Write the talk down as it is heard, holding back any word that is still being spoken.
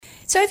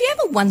So have you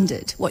ever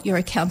wondered what your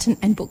accountant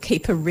and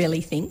bookkeeper really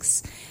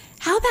thinks?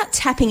 How about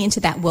tapping into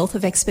that wealth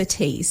of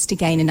expertise to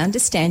gain an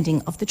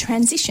understanding of the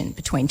transition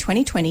between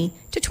 2020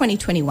 to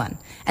 2021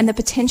 and the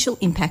potential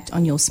impact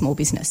on your small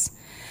business?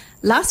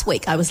 Last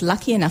week, I was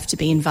lucky enough to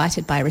be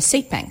invited by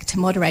Receiptbank to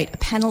moderate a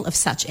panel of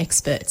such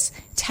experts,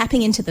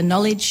 tapping into the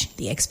knowledge,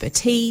 the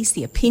expertise,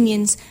 the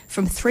opinions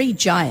from three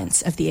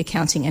giants of the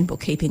accounting and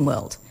bookkeeping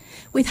world.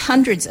 With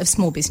hundreds of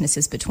small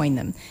businesses between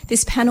them,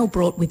 this panel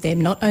brought with them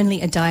not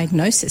only a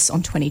diagnosis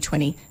on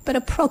 2020, but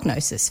a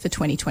prognosis for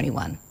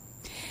 2021.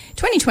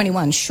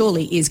 2021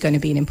 surely is going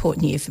to be an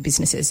important year for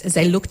businesses as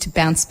they look to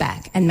bounce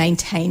back and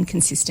maintain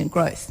consistent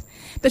growth.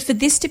 But for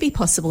this to be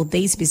possible,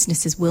 these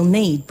businesses will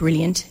need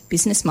brilliant,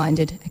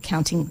 business-minded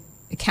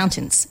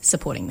accountants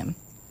supporting them.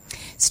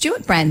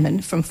 Stuart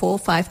Brandman from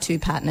 452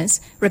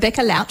 Partners,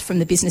 Rebecca Laut from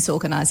the Business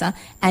Organiser,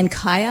 and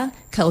Kaia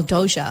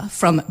Kaldoja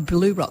from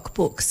BlueRock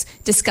Books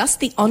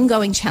discussed the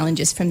ongoing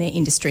challenges from their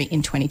industry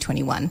in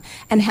 2021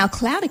 and how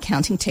cloud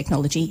accounting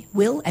technology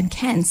will and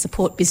can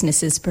support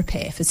businesses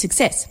prepare for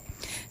success.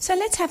 So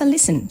let's have a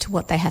listen to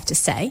what they have to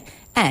say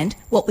and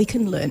what we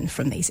can learn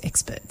from these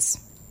experts.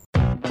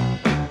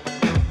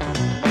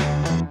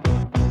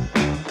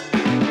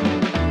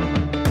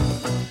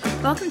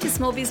 Welcome to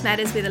Small Biz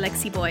Matters with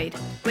Alexi Boyd.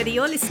 Whether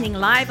you're listening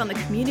live on the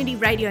Community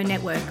Radio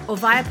Network or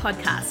via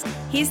podcast,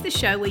 here's the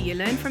show where you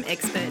learn from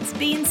experts,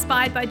 be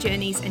inspired by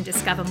journeys and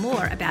discover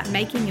more about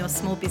making your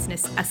small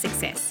business a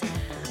success.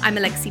 I'm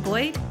Alexi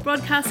Boyd,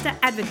 broadcaster,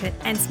 advocate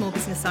and small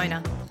business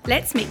owner.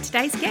 Let's meet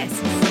today's guests.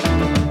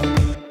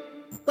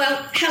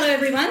 Well, hello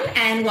everyone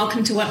and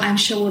welcome to what I'm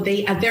sure will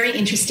be a very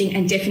interesting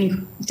and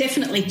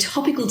definitely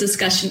topical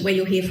discussion where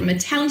you'll hear from a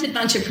talented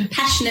bunch of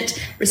passionate,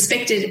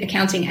 respected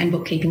accounting and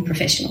bookkeeping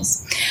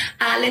professionals.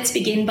 Let's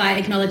begin by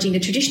acknowledging the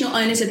traditional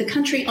owners of the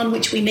country on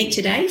which we meet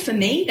today. For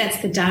me,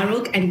 that's the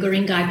Darug and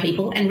Guringai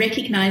people, and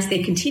recognise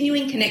their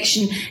continuing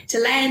connection to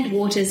land,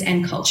 waters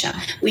and culture.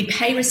 We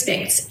pay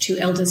respects to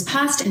elders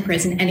past and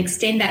present and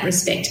extend that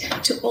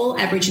respect to all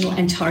Aboriginal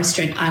and Torres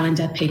Strait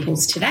Islander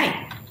peoples today.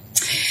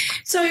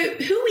 So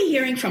who are we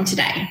hearing from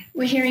today?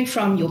 We're hearing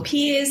from your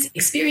peers,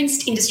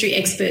 experienced industry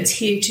experts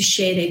here to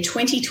share their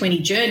 2020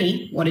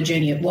 journey, what a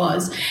journey it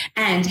was,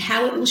 and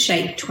how it will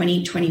shape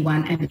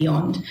 2021 and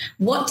beyond.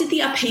 What did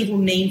the upheaval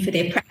mean for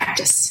their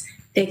practice,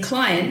 their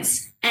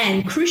clients,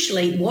 and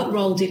crucially, what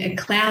role did a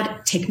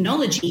cloud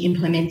technology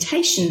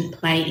implementation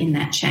play in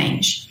that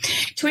change?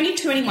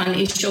 2021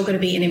 is sure going to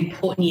be an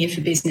important year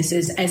for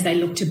businesses as they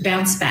look to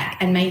bounce back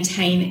and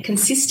maintain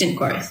consistent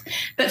growth.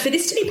 But for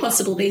this to be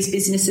possible, these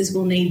businesses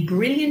will need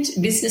brilliant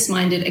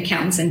business-minded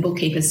accountants and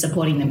bookkeepers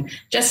supporting them,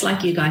 just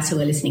like you guys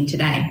who are listening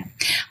today.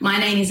 My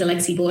name is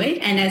Alexi Boyd,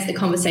 and as the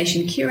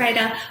conversation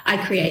curator, I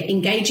create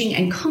engaging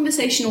and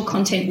conversational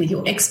content with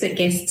your expert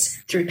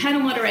guests through panel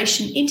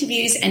moderation,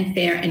 interviews, and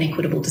fair and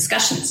equitable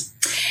discussions.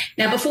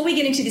 Now, before we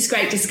get into this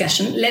great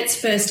discussion, let's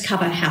first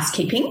cover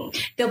housekeeping.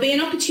 There'll be an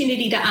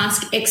opportunity to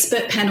ask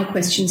expert panel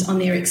questions on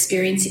their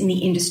experience in the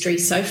industry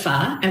so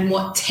far and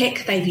what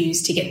tech they've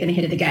used to get them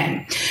ahead of the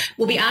game.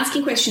 We'll be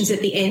asking questions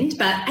at the end,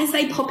 but as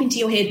they pop into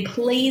your head,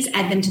 please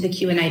add them to the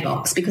Q&A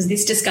box because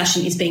this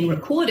discussion is being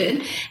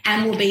recorded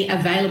and will be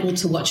available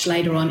to watch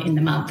later on in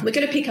the month. We're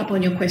going to pick up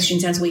on your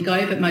questions as we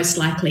go, but most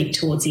likely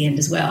towards the end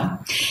as well.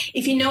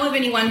 If you know of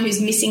anyone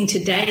who's missing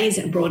today's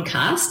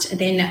broadcast,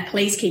 then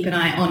please keep an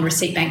eye on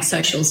Receiptbank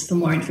socials for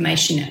more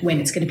information when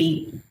it's going to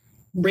be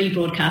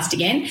rebroadcast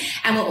again.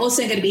 And we're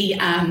also going to be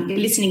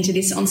listening to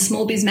this on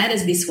Small Biz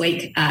Matters this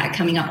week,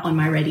 coming up on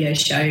my radio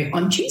show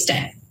on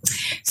Tuesday.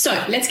 So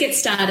let's get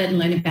started and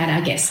learn about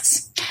our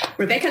guests.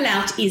 Rebecca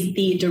Laut is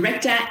the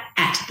director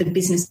at the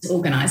Business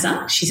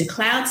Organiser. She's a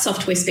cloud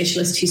software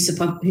specialist who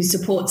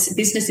supports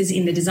businesses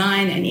in the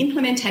design and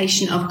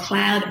implementation of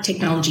cloud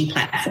technology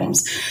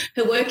platforms.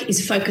 Her work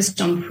is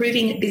focused on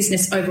improving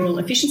business overall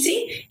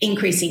efficiency,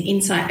 increasing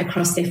insight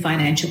across their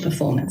financial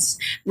performance.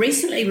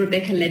 Recently,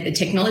 Rebecca led the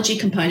technology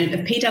component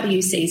of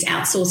PwC's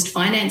outsourced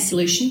finance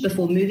solution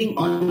before moving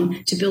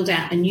on to build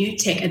out a new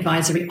tech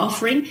advisory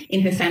offering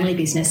in her family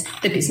business,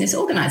 the Business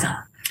Organiser.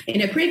 In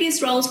her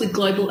previous roles with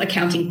global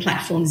accounting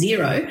platform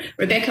Xero,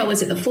 Rebecca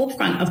was at the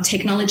forefront of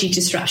technology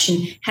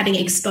disruption, having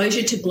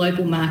exposure to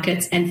global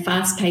markets and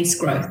fast-paced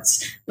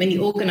growths when the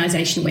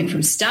organisation went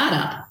from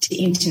startup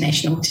to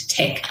international to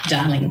tech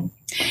darling.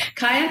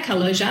 Kaia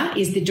Kaldoja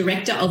is the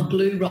director of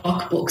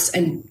BlueRock Books,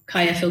 and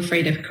Kaia, feel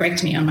free to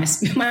correct me on my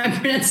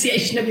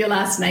pronunciation of your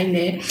last name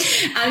there.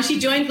 She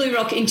joined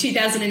BlueRock in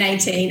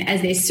 2018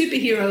 as their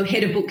superhero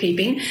head of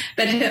bookkeeping,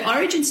 but her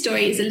origin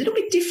story is a little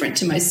bit different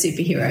to most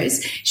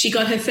superheroes. She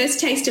got her first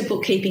taste of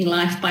bookkeeping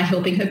life by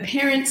helping her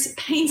parents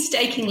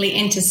painstakingly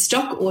enter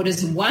stock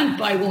orders one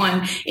by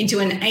one into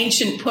an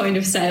ancient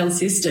point-of-sale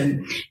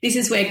system. This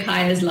is where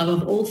Kaia's love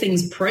of all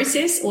things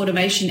process,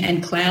 automation,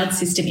 and cloud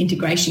system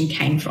integration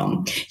came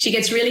from. She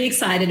gets really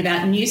excited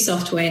about new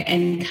software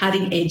and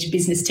cutting-edge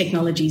business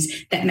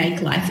technologies that make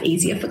life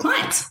easier for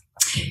clients.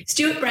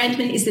 Stuart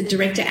Brandman is the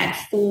director at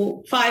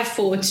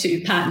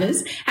 542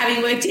 Partners,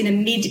 having worked in a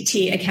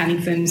mid-tier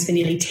accounting firms for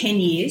nearly 10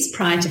 years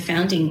prior to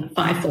founding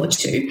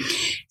 542.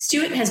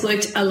 Stuart has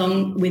worked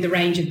along with a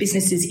range of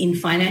businesses in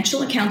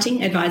financial,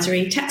 accounting,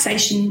 advisory,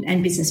 taxation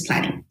and business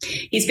planning.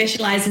 He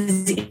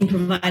specialises in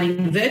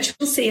providing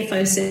virtual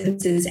CFO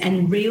services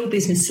and real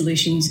business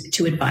solutions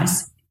to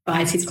advise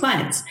his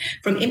clients,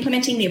 from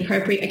implementing the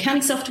appropriate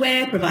accounting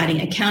software, providing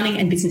accounting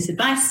and business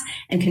advice,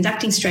 and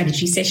conducting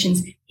strategy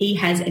sessions. He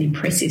has an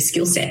impressive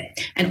skill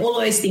set. And all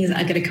those things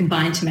are going to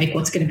combine to make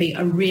what's going to be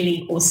a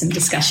really awesome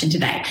discussion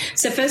today.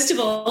 So first of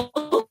all,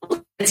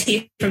 let's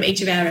hear from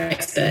each of our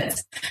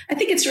experts. I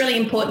think it's really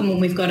important when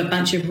we've got a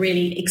bunch of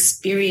really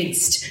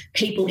experienced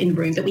people in the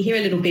room that we hear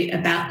a little bit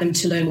about them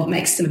to learn what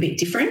makes them a bit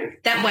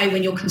different. That way,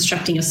 when you're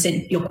constructing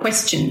your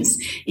questions,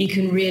 you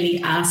can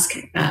really ask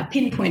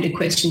pinpointed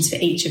questions for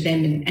each of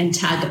them and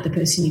target the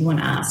person you want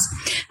to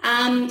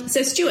ask.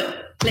 So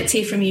Stuart, let's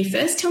hear from you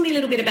first. Tell me a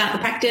little bit about the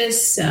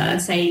practice,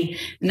 say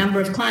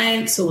number of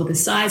clients or the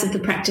size of the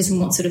practice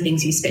and what sort of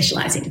things you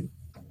specialise in.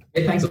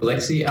 Yeah, thanks,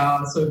 Alexi.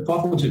 So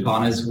 542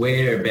 Partners,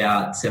 we're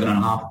about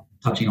 7.5,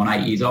 touching on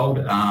 8 years old.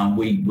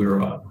 We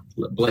were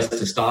blessed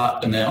to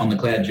start on the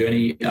cloud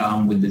journey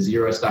with the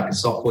zero stack of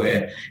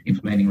software,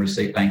 implementing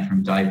Receiptbank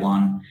from day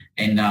one.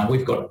 And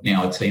we've got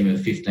now a team of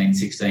 15,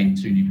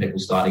 16, 2 new people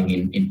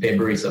starting in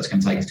February, so it's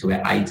going to take us to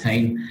about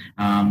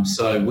 18.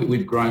 So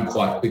we've grown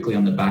quite quickly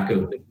on the back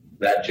of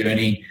that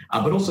journey,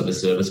 but also the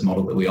service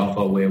model that we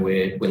offer, where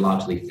we're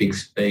largely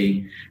fixed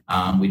fee.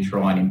 We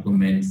try and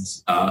implement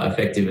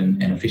effective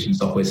and efficient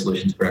software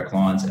solutions for our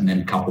clients, and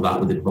then couple that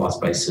with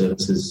advice-based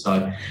services.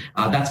 So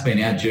that's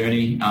been our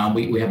journey.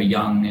 We have a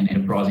young and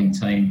enterprising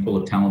team full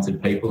of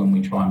talented people, and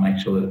we try and make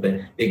sure that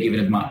they're given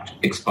as much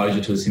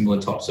exposure to a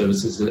similar top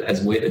services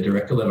as we at the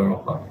director level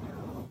offer.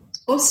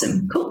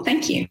 Awesome. Cool.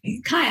 Thank you.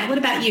 Kaia, what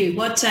about you?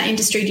 What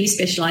industry do you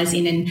specialise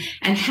in,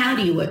 and how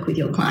do you work with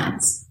your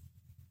clients?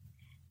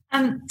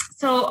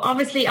 So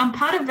obviously I'm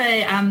part of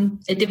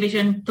a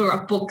division,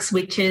 BlueRock Books,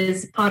 which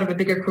is part of a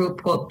bigger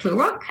group called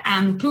BlueRock.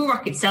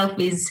 BlueRock itself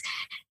is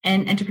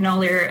an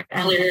entrepreneurial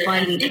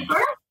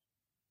firm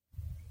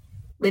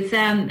with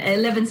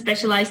 11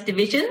 specialised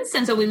divisions.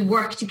 And so we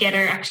work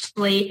together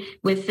actually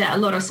with a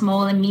lot of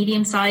small and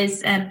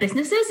medium-sized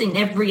businesses in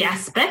every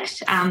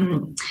aspect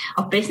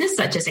of business,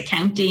 such as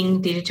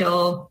accounting,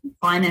 digital,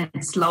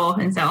 finance, law,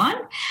 and so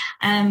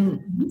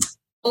on.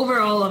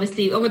 Overall,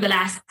 obviously, over the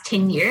last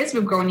 10 years,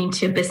 we've grown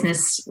into a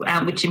business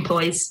which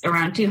employs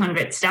around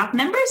 200 staff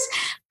members.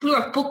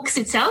 BlueRock Books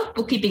itself,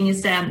 bookkeeping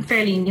is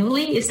fairly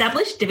newly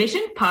established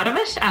division, part of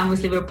it.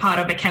 Obviously, we were part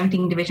of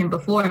accounting division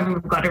before, and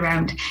we've got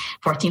around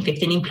 14,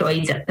 15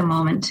 employees at the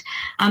moment.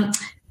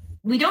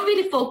 We don't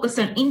really focus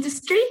on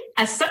industry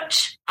as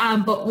such,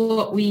 but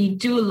what we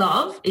do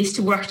love is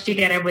to work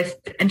together with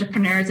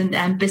entrepreneurs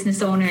and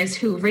business owners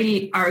who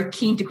really are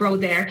keen to grow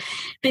their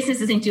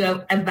businesses into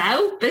a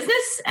VOW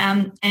business.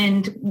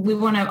 And we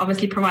want to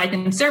obviously provide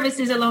them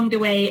services along the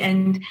way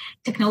and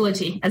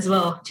technology as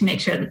well to make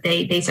sure that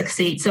they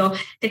succeed. So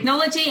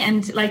technology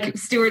and, like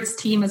Stuart's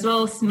team as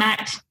well,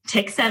 smart,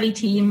 tech-savvy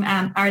team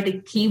are the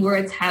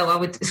keywords how I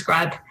would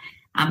describe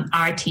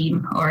our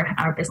team or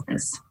our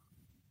business.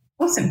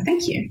 Awesome,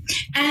 thank you.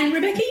 And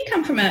Rebecca, you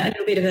come from a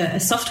little bit of a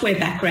software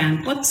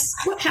background. How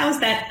has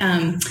that,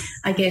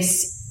 I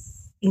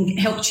guess,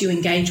 helped you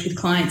engage with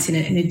clients in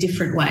a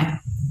different way?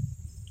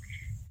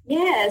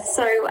 Yeah,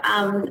 so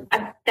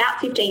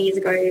about 15 years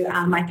ago,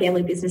 my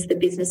family business, the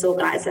Business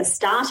Organiser,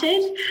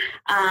 started.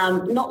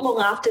 Not long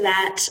after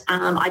that,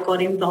 I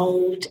got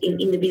involved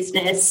in the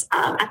business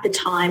at the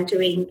time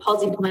doing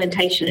POS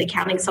implementation and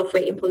accounting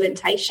software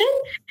implementation.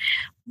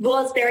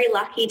 Was very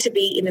lucky to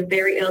be in the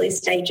very early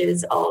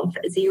stages of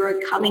Xero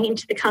coming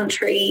into the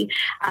country.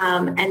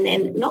 And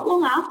then not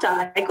long after,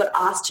 I got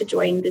asked to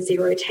join the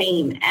Xero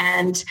team.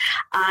 And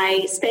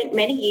I spent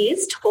many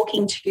years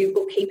talking to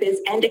bookkeepers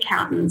and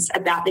accountants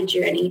about the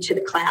journey to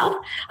the cloud.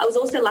 I was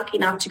also lucky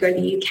enough to go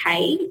to the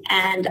UK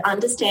and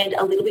understand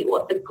a little bit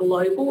what the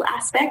global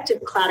aspect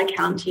of cloud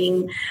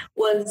accounting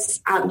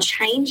was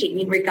changing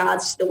in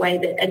regards to the way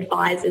that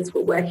advisors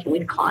were working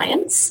with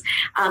clients.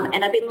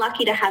 And I've been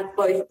lucky to have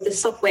both the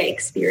software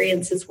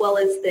experience as well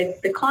as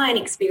the client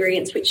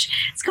experience, which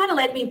has kind of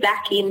led me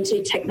back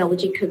into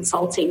technology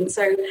consulting.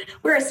 So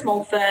we're a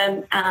small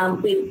firm.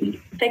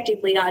 We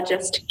effectively are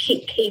just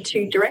key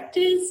two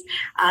directors,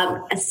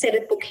 a set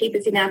of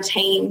bookkeepers in our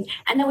team,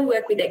 and then we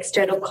work with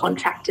external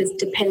contractors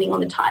depending on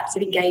the types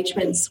of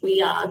engagements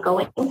we are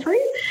going through.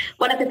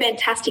 One of the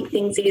fantastic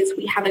things is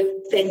we have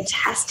a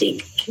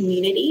fantastic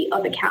community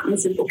of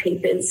accountants and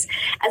bookkeepers,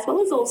 as well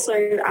as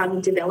also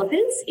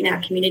developers in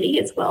our community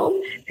as well,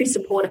 who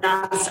support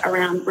us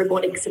around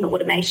robotics and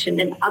automation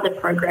and other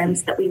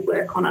programs that we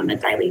work on a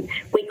daily,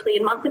 weekly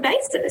and monthly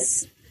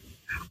basis.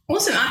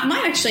 Awesome. I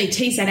might actually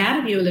tease that out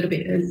of you a little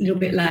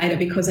bit later,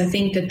 because I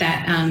think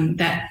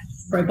that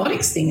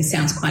robotics thing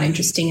sounds quite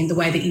interesting in the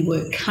way that you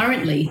work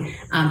currently,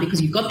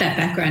 because you've got that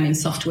background in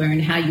software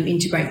and how you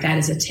integrate that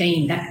as a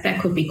team.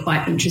 That could be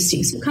quite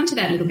interesting. So we'll come to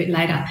that a little bit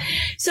later.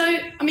 So,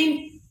 I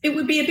mean, It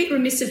would be a bit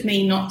remiss of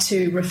me not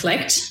to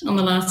reflect on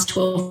the last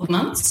 12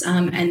 months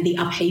and the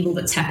upheaval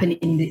that's happened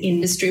in the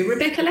industry.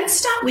 Rebecca, let's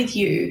start with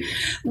you.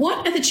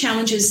 What are the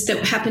challenges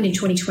that happened in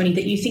 2020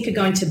 that you think are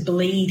going to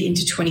bleed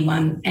into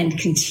 21 and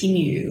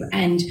continue?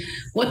 And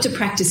what do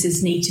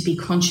practices need to be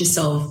conscious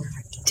of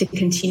to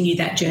continue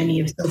that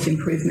journey of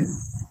self-improvement?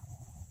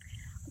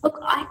 Look,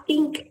 I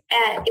think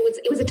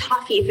it was a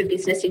tough year for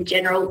business in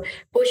general.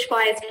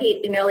 Bushfires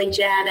hit in early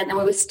Jan, and then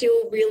we were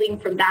still reeling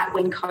from that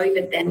when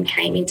COVID then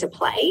came into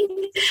play.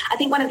 I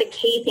think one of the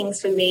key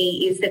things for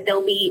me is that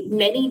there'll be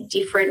many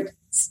different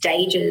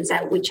stages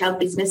at which our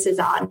businesses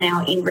are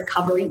now in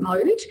recovery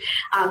mode.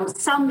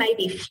 Some may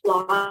be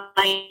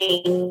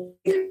flying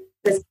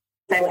because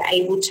they were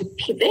able to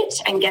pivot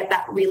and get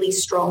that really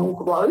strong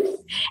growth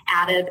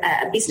out of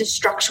a business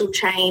structural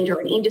change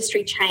or an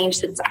industry change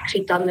that's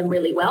actually done them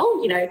really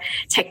well. You know,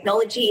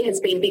 technology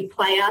has been a big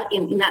player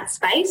in that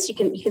space. You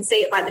can see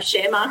it by the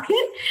share market.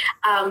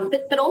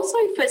 But also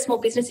for small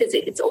businesses,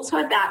 it's also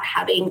about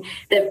having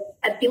the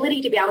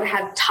ability to be able to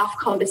have tough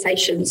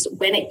conversations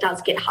when it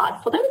does get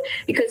hard for them.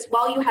 Because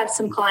while you have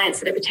some clients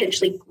that are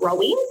potentially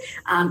growing,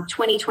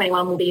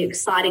 2021 will be an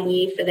exciting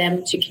year for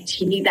them to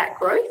continue that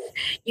growth.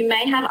 You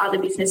may have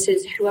other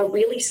businesses who are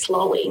really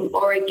slowing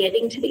or are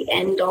getting to the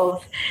end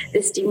of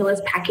the stimulus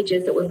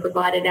packages that were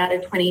provided out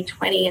of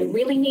 2020 and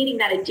really needing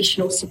that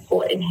additional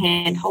support and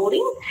hand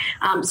holding.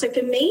 So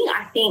for me,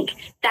 I think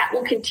that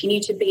will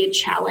continue to be a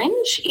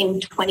challenge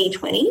in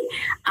 2020.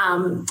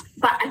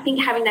 But I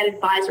think having that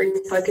advisory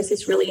focus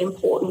is really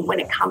important when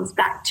it comes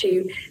back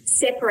to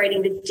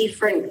separating the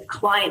different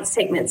client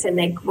segments and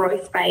their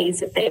growth phase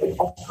that they're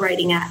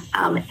operating at.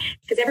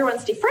 Because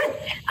everyone's different.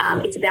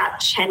 It's about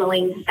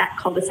channeling that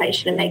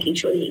conversation and making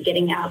sure that you're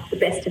getting out the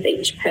best of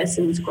each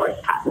person's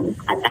growth pattern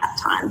at that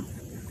time.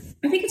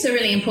 I think it's a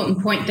really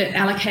important point that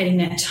allocating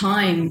that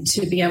time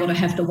to be able to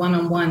have the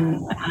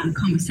one-on-one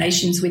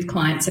conversations with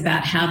clients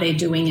about how they're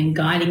doing and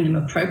guiding them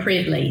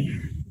appropriately.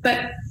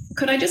 But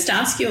could I just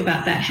ask you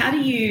about that? How do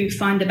you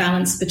find the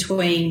balance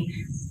between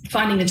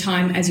finding the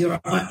time as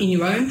you're in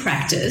your own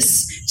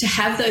practice to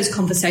have those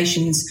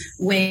conversations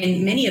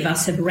when many of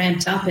us have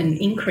ramped up and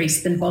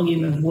increased the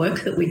volume of work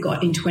that we've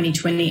got in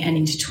 2020 and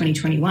into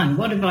 2021?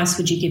 What advice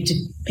would you give to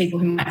people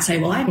who might say,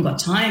 well, I haven't got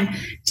time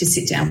to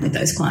sit down with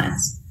those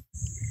clients?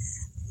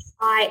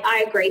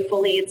 I agree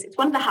fully. It's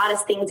one of the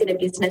hardest things in a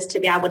business to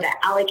be able to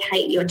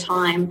allocate your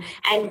time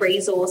and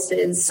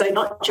resources, so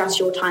not just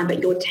your time but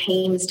your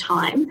team's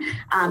time,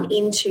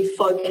 into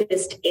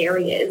focused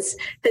areas.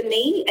 For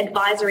me,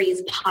 advisory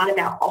is part of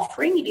our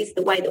offering. It is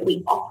the way that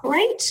we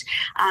operate.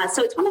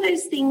 So it's one of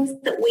those things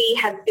that we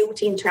have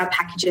built into our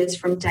packages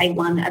from day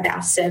one of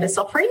our service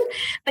offering.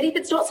 But if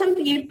it's not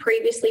something you've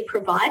previously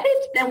provided,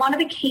 then one of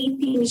the key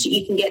things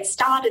you can get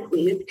started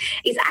with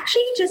is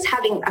actually just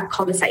having a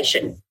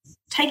conversation.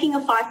 Taking a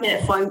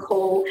 5-minute phone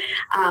call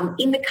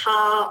in the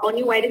car, on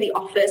your way to the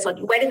office, on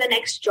your way to the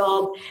next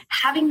job,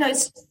 having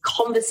those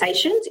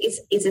conversations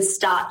is a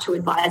start to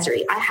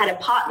advisory. I had a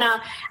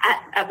partner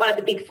at one of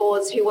the big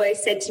fours who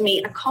always said to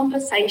me, a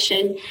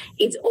conversation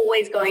is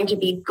always going to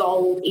be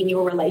gold in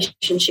your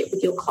relationship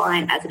with your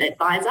client as an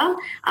advisor.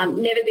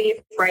 Never be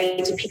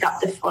afraid to pick up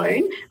the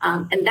phone.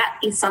 And that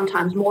is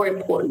sometimes more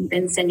important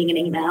than sending an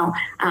email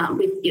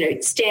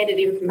with standard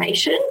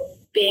information.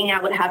 Being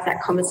able to have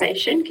that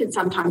conversation can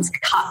sometimes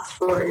cut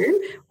through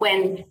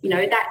when,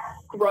 that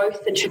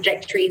growth and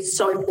trajectory is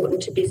so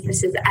important to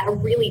businesses at a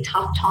really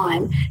tough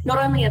time. Not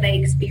only are they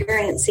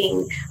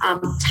experiencing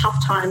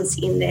tough times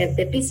in their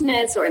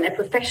business or in their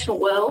professional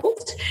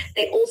world,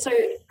 they also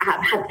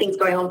have things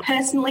going on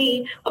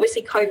personally.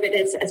 Obviously, COVID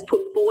has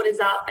put borders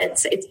up.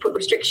 It's put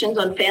restrictions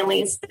on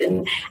families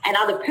and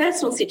other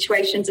personal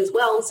situations as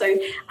well. So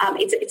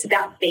it's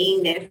about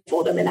being there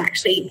for them and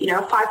actually,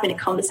 a 5-minute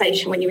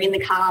conversation when you're in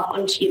the car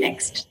onto your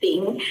next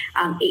thing.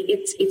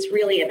 It's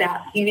really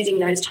about using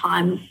those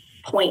time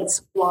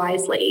points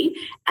wisely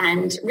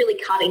and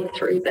really cutting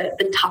through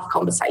the tough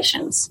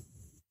conversations.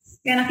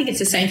 Yeah, and I think it's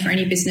the same for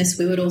any business.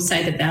 We would all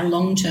say that our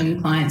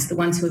long-term clients, the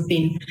ones who have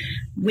been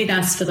with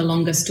us for the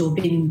longest or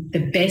been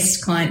the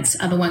best clients,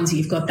 are the ones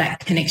you've got that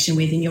connection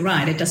with. And you're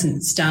right, it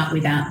doesn't start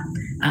without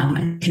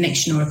a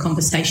connection or a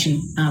conversation,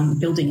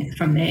 building it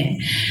from there.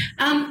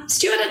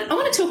 Stuart, I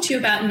want to talk to you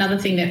about another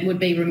thing that would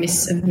be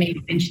remiss of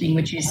me mentioning,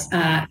 which is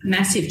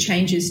massive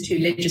changes to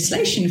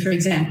legislation, for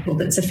example,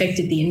 that's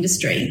affected the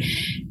industry.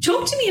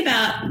 Talk to me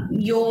about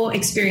your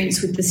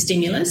experience with the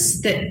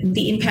stimulus,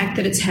 the impact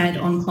that it's had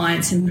on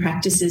clients and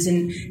practices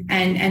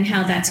and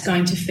how that's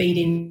going to feed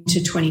into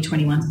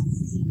 2021.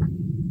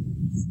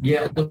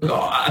 Yeah, look,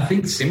 I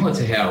think similar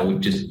to how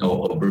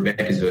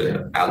Rebecca's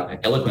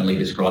eloquently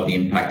described the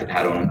impact it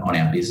had on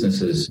our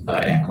businesses,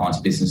 our clients'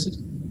 businesses.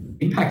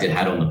 The impact it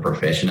had on the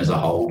profession as a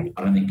whole,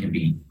 I don't think can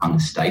be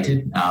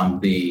understated.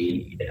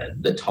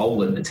 The toll,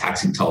 the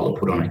taxing toll it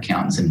put on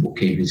accountants and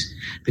bookkeepers,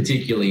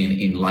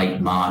 particularly in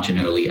late March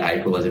and early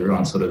April, as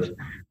everyone sort of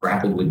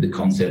grappled with the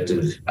concept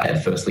of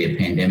firstly a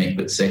pandemic,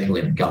 but secondly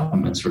the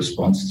government's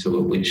response to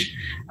it, which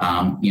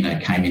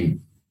came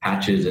in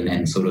patches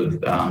and sort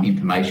of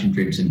information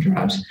dribs and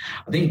drabs.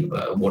 I think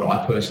what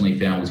I personally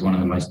found was one of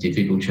the most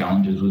difficult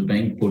challenges was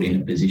being put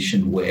in a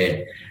position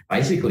where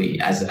basically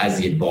as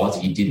the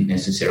advisor, you didn't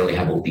necessarily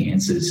have all the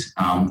answers.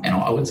 And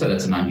I would say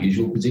that's an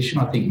unusual position.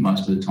 I think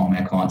most of the time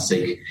our clients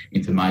seek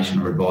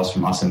information or advice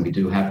from us and we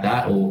do have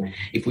that. Or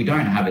if we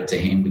don't have it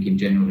to hand, we can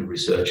generally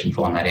research and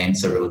find that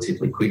answer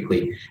relatively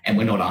quickly. And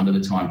we're not under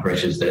the time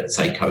pressures that,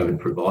 say, COVID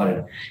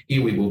provided.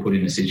 Here we were put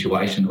in a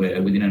situation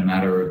where within a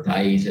matter of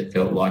days, it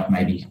felt like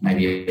maybe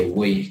a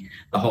week,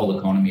 the whole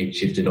economy had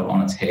shifted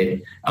on its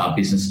head.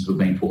 Businesses were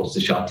being forced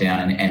to shut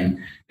down and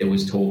there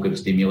was talk of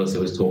stimulus,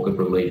 there was talk of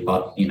relief,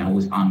 but, it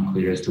was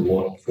unclear as to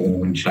what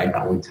form and shape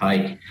that would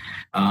take.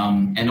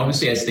 And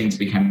obviously as things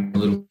became a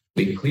little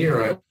bit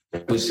clearer,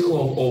 it was still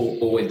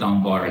always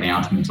done via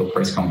announcements or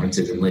press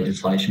conferences, and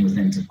legislation was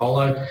then to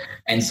follow.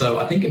 And so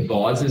I think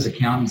advisors,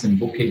 accountants and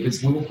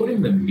bookkeepers, we were put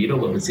in the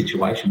middle of a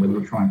situation where we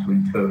were trying to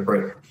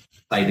interpret,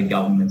 say, the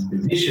government's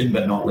position,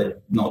 but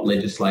not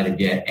legislated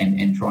yet,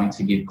 and trying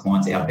to give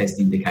clients our best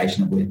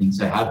indication of where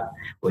things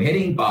were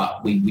heading,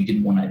 but we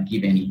didn't want to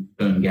give any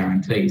firm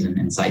guarantees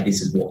and say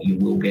this is what you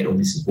will get or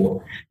this is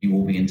what you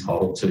will be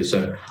entitled to.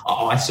 So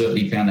I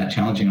certainly found that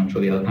challenging. I'm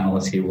sure the other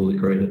panellists here will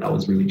agree that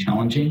was really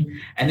challenging.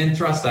 And then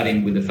thrust that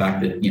in with the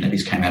fact that,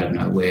 this came out of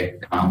nowhere.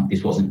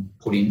 This wasn't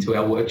put into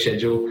our work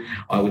schedule.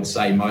 I would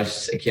say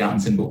most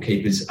accountants and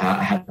bookkeepers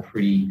have a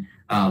pretty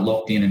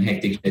locked in and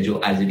hectic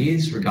schedule as it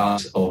is,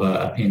 regardless of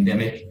a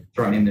pandemic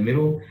thrown in the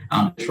middle.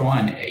 Try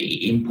and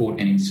input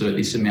and insert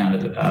this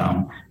amount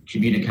of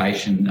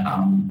communication,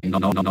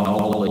 knowledge and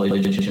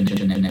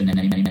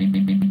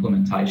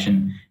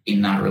implementation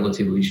in that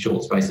relatively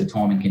short space of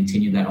time and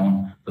continue that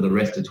on for the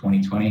rest of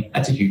 2020.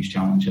 That's a huge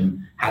challenge,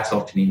 and hats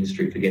off to the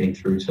industry for getting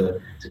through to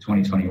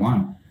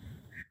 2021.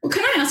 Well,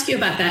 can I ask you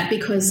about that?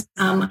 Because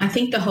I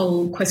think the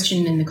whole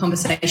question and the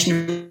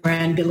conversation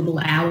around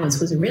billable hours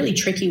was a really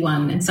tricky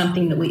one and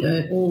something that we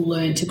all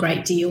learned a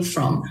great deal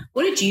from.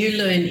 What did you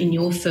learn in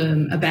your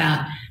firm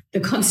about the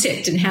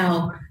concept and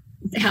how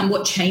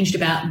what changed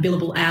about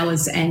billable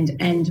hours and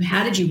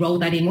how did you roll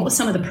that in? What were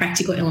some of the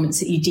practical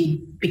elements that you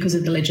did because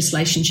of the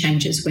legislation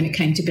changes when it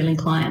came to billing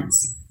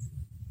clients?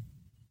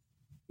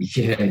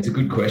 Yeah, it's a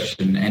good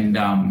question. And,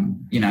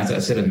 as I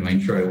said in the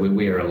intro,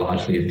 we are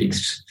largely a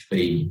fixed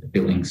fee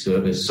billing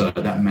service. So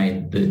that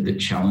made the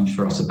challenge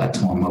for us at that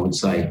time, I would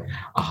say,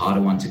 a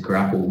harder one to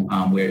grapple.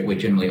 We're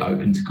generally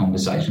open to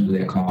conversations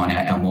with our client.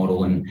 Our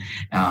model and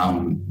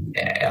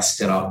our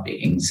setup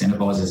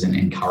incentivises and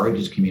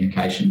encourages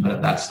communication. But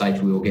at that stage,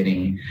 we were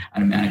getting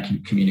an amount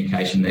of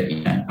communication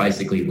that,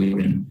 basically we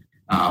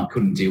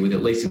couldn't deal with,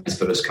 at least in those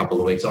first couple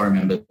of weeks. I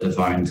remember the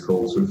phone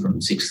calls were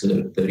from 6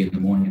 to 30 in the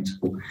morning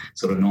until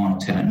sort of 9 or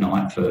 10 at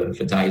night for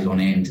days on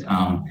end.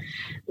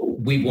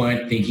 We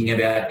weren't thinking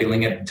about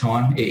billing at the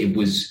time. It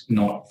was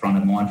not front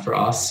of mind for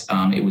us.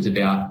 It was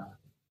about,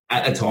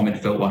 at the time, it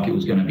felt like it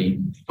was going to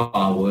be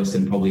far worse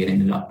than probably it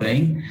ended up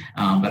being.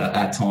 But at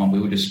that time, we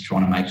were just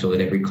trying to make sure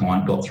that every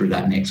client got through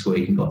that next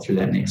week and got through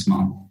that next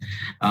month.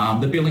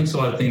 The billing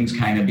side of things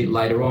came a bit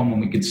later on when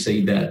we could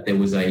see that there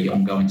was a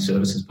ongoing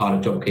service as part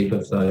of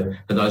JobKeeper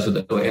for those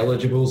that were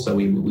eligible. So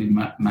we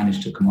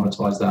managed to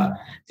commoditise that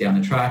down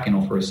the track and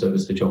offer a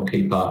service for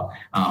JobKeeper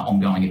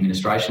ongoing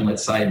administration,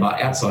 let's say.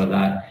 But outside of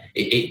that,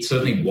 it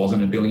certainly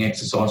wasn't a billing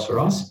exercise for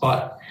us.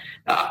 But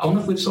on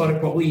the flip side, it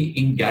probably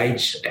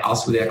engaged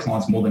us with our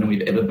clients more than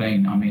we've ever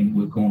been. I mean,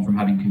 we've gone from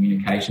having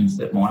communications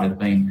that might have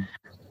been,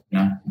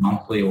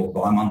 monthly or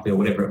bi-monthly or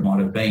whatever it might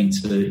have been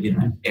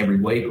to, every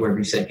week or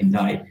every second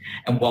day.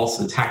 And whilst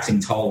the taxing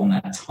toll on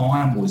that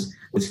time was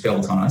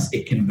felt on us,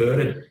 it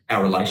converted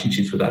our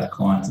relationships with our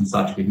clients and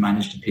such. We've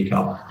managed to pick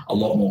up a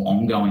lot more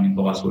ongoing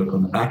advice work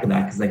on the back of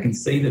that because they can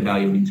see the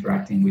value of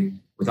interacting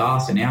with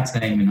us and our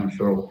team, and I'm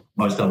sure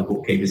most other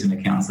bookkeepers and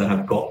accountants that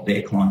have got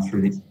their clients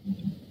through this.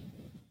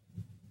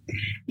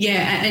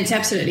 Yeah, and it's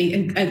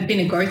absolutely been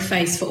a growth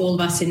phase for all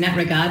of us in that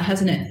regard,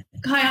 hasn't it?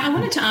 Kaia, I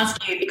wanted to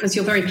ask you, because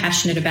you're very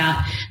passionate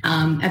about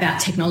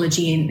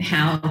technology and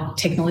how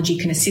technology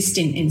can assist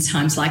in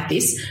times like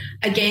this.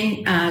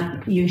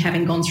 Again, you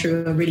having gone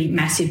through a really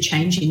massive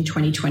change in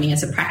 2020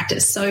 as a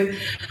practice. So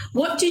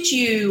what did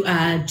you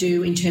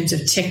do in terms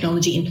of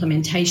technology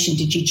implementation?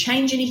 Did you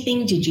change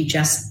anything? Did you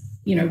just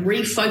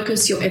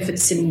refocus your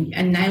efforts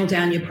and nail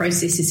down your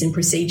processes and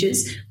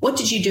procedures? What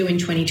did you do in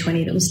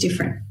 2020 that was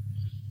different?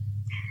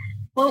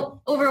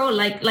 Well, overall,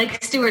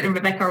 like Stuart and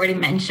Rebecca already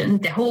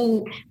mentioned, the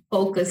whole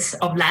focus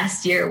of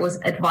last year was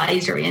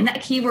advisory, and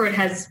that keyword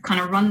has kind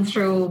of run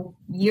through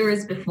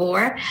years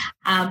before,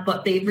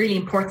 but the really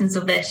importance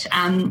of it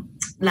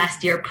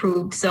last year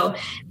proved. So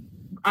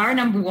our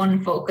number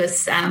one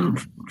focus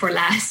for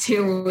last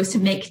year was to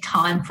make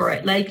time for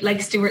it.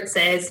 Like Stuart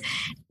says,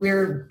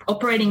 we're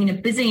operating in a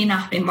busy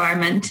enough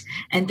environment,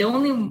 and the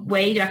only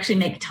way to actually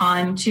make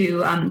time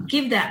to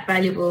give that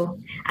valuable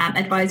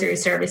advisory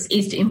service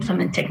is to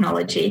implement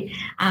technology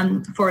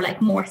for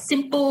like more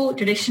simple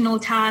traditional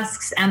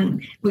tasks,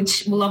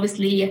 which will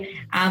obviously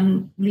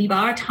leave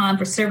our time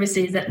for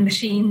services that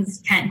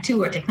machines can't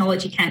do or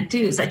technology can't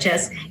do, such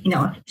as,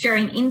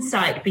 sharing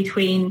insight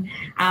between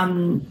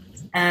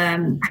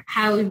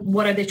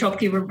what are the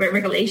shopkeeper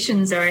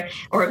regulations,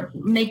 or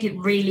make it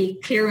really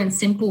clear and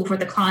simple for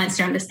the clients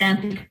to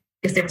understand,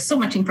 because there's so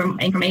much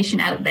information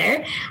out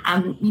there.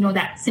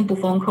 That simple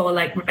phone call,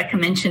 like Rebecca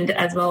mentioned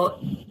as well,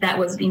 that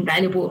was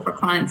invaluable for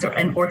clients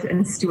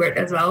and Stuart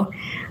as well.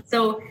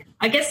 So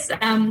I guess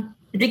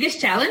the biggest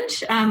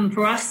challenge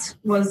for us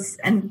was,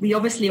 and we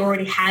obviously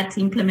already had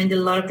implemented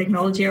a lot of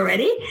technology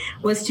already,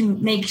 was to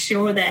make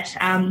sure that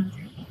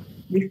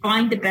we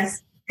find the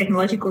best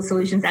technological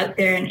solutions out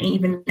there, and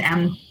even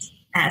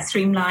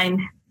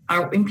streamline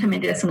or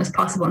implement it as soon as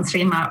possible and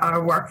streamline our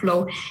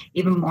workflow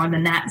even more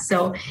than that.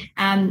 So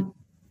I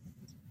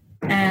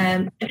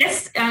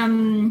guess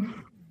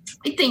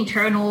with the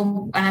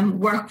internal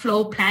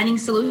workflow planning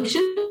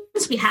solutions,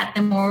 we had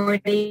them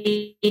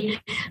already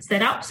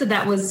set up, so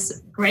that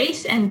was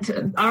great.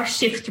 And our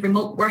shift to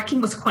remote working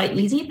was quite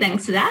easy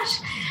thanks to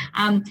that.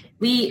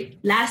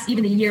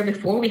 Even the year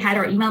before, we had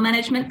our email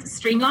management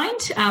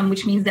streamlined,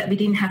 which means that we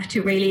didn't have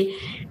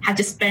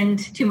to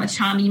spend too much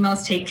time.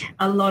 Emails take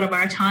a lot of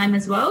our time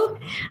as well.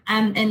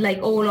 And like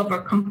all of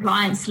our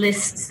compliance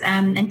lists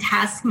and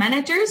task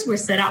managers were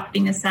set up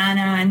in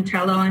Asana and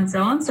Trello and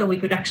so on, so we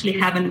could actually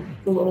have a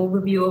full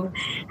overview of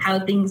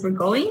how things were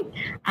going.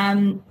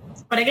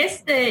 But I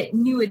guess the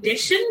new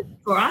addition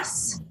for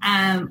us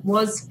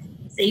was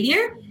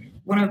Xavier,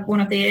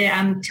 one of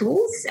the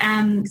tools,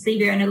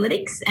 Xavier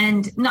Analytics,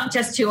 and not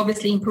just to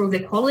obviously improve the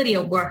quality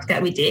of work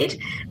that we did,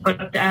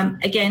 but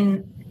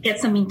again, get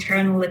some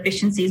internal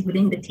efficiencies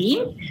within the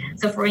team.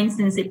 So for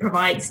instance, it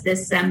provides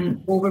this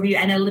overview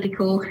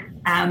analytical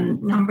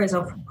numbers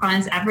of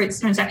clients' average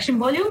transaction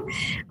volume.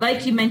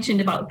 Like you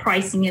mentioned about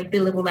pricing of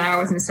billable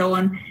hours and so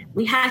on,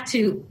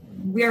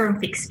 we're on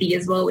fixed fee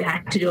as well. We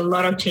had to do a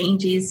lot of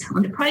changes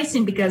on the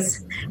pricing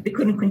because we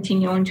couldn't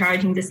continue on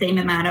charging the same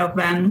amount of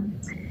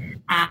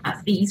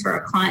fees for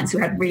our clients who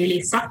had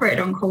really suffered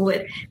on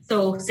COVID.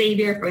 So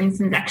Xavier, for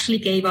instance, actually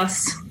gave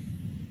us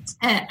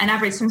an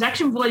average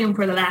transaction volume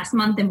for the last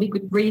month, and we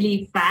could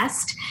really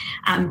fast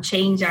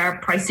change our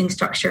pricing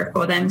structure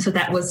for them. So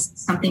that was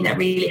something that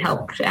really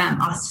helped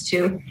us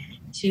to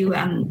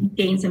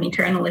gain some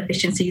internal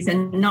efficiencies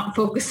and not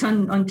focus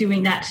on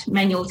doing that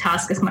manual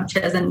task as much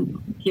as, and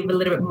give a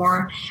little bit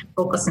more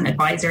focus on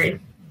advisory.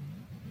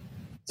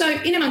 So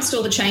in amongst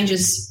all the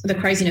changes, the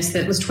craziness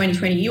that was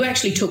 2020, you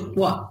actually took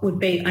what would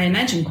be, I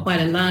imagine, quite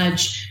a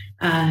large,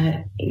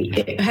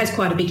 it has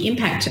quite a big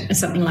impact,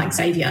 something like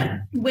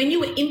Xavier. When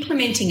you were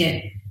implementing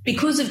it,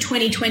 because of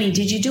 2020,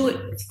 did you do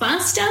it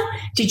faster?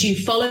 Did you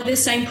follow the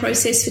same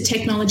process for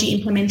technology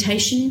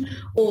implementation,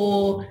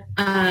 or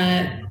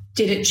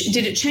did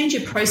it change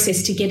your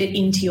process to get it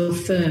into your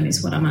firm,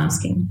 is what I'm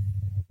asking?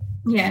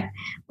 Yeah.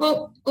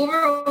 Well,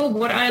 overall,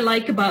 what I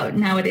like about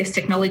nowadays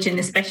technology, and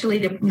especially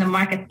the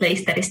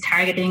marketplace that is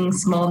targeting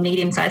small,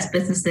 medium-sized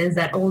businesses,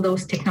 that all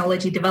those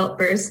technology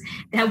developers,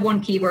 they have one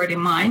keyword in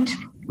mind,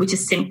 which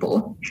is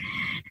simple.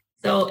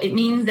 So it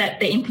means that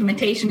the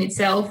implementation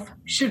itself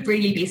should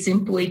really be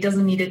simple. It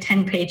doesn't need a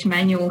 10-page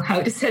manual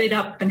how to set it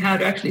up and how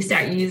to actually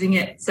start using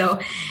it. So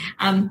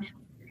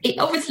it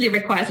obviously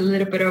requires a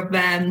little bit of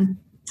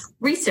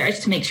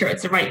research to make sure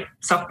it's the right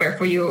software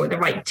for you or the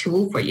right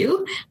tool for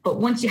you. But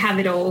once you have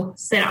it all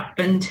set up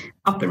and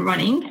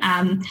running,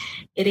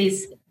 it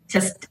is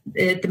just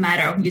the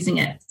matter of using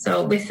it.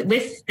 So with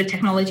the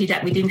technology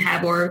that we didn't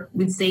have, or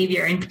with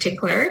Xavier in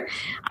particular,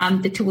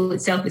 the tool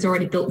itself is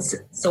already built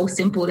so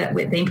simple that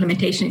with the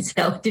implementation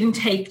itself didn't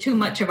take too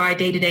much of our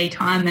day-to-day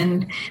time,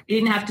 and we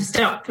didn't have to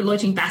stop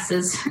lodging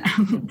passes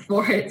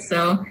for it.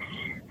 So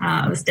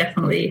it was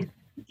definitely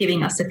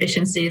giving us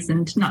efficiencies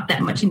and not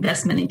that much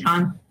investment in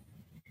time.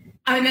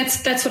 I mean,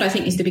 that's what I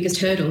think is the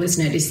biggest hurdle,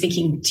 isn't it? Is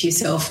thinking to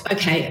yourself,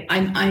 okay,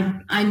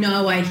 I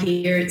know I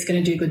hear it's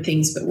going to do good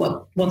things,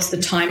 but what's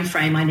the time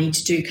frame I need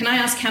to do? Can I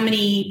ask how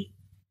many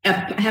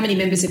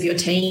members of your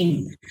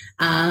team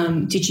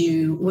I'm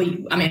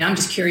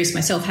just curious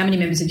myself. How many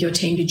members of your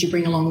team did you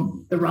bring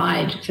along the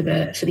ride for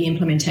the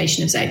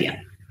implementation of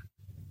Xavier?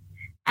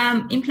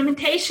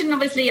 Implementation,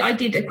 obviously, I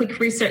did a quick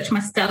research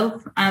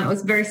myself. It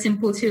was very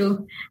simple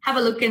to have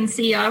a look and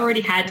see. I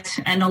already had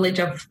a knowledge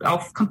of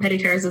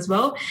competitors as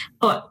well,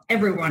 but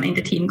everyone in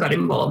the team got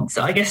involved.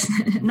 So I guess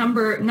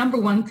number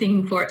one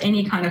thing for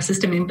any kind of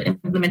system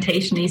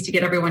implementation is to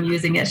get everyone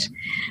using it. So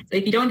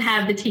if you don't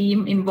have the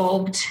team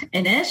involved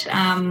in it,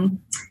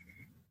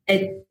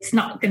 it's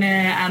not going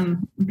to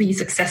be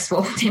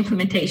successful, the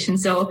implementation.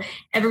 So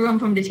everyone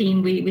from the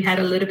team, we had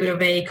a little bit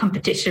of a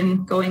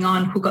competition going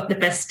on who got the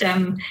best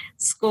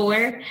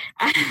score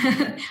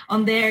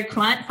on their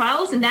client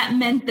files. And that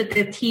meant that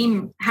the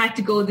team had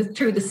to go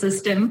through the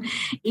system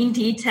in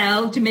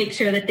detail to make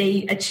sure that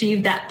they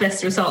achieved that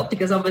best result,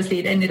 because obviously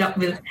it ended up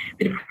with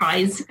a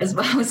prize as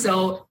well.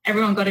 So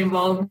everyone got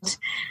involved.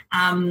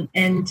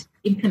 And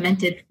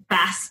implemented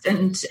fast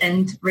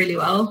and really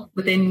well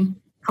within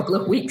a couple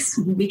of weeks.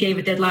 We gave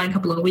a deadline a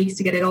couple of weeks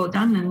to get it all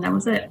done, and that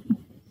was it.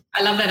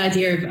 I love that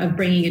idea of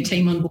bringing a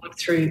team on board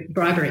through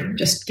bribery,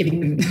 just giving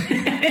them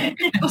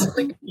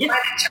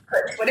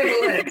whatever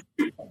works.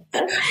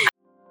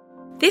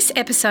 This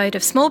episode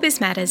of Small Biz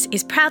Matters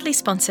is proudly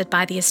sponsored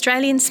by the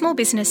Australian Small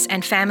Business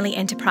and Family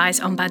Enterprise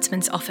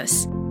Ombudsman's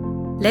Office.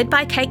 Led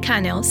by Kate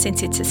Carnell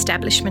since its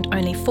establishment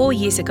only 4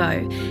 years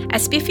ago,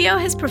 Aspifio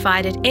has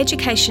provided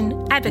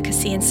education,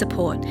 advocacy and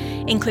support,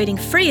 including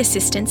free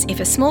assistance if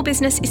a small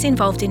business is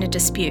involved in a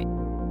dispute.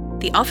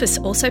 The office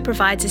also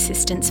provides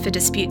assistance for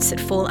disputes that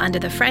fall under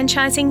the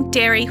franchising,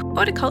 dairy,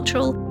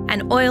 horticultural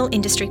and oil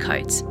industry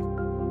codes.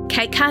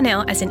 Kate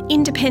Carnell, as an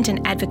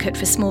independent advocate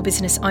for small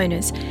business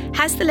owners,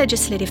 has the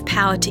legislative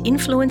power to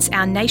influence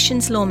our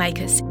nation's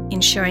lawmakers,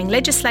 ensuring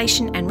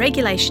legislation and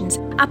regulations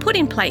are put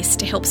in place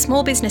to help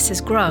small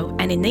businesses grow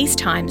and, in these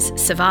times,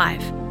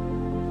 survive.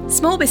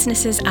 Small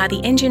businesses are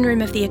the engine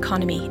room of the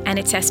economy, and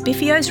it's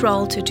Aspifio's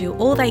role to do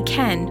all they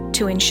can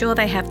to ensure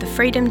they have the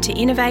freedom to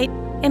innovate,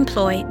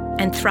 employ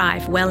and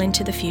thrive well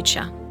into the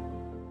future.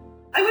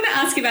 I want to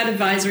ask about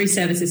advisory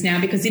services now,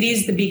 because it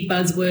is the big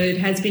buzzword,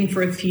 has been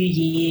for a few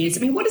years.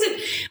 I mean, what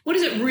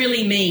does it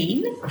really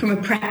mean from a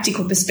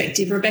practical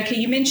perspective? Rebecca,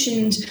 you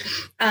mentioned,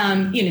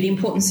 the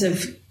importance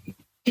of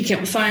picking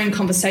up the phone,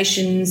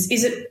 conversations.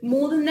 Is it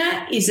more than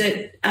that? Is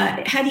it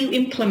how do you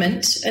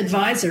implement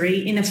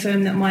advisory in a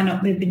firm that might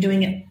not have been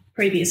doing it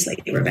previously,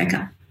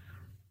 Rebecca?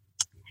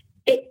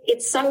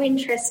 It's so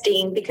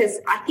interesting because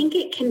I think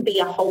it can be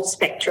a whole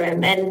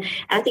spectrum, and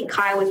I think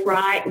Kaia was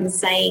right in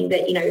saying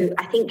that,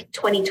 I think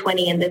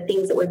 2020 and the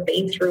things that we've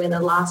been through in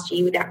the last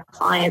year with our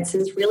clients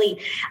has really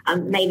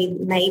maybe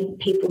made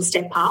people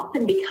step up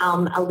and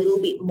become a little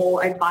bit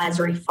more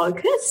advisory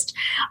focused.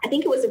 I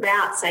think it was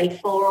about, say,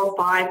 4 or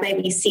 5,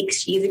 maybe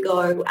 6 years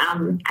ago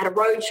at a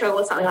roadshow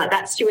or something like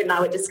that. Stuart and I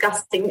were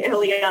discussing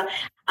earlier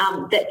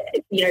that,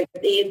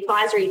 the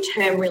advisory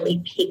term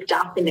really picked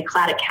up in the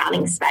cloud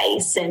accounting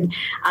space. And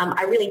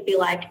I really feel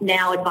like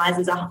now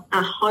advisors are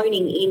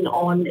honing in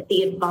on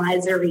the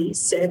advisory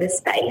service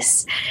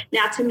space.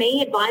 Now, to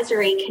me,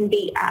 advisory can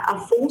be a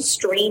full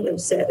stream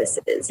of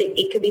services.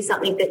 It could be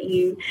something that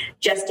you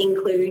just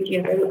include,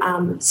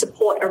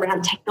 support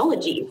around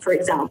technology, for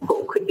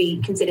example, could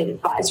be considered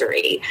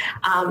advisory.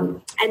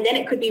 And then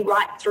it could be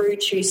right through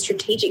to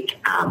strategic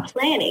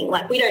planning.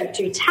 Like, we don't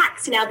do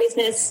tax in our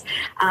business,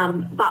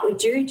 but we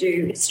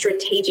do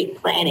strategic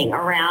planning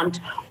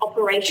around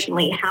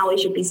operationally. How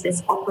is your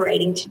business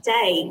operating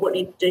today? What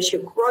does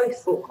your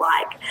growth look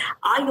like?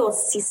 Are your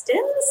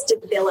systems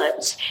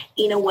developed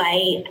in a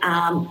way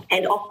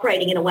and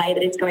operating in a way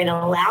that is going to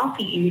allow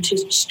for you to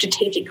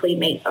strategically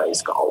meet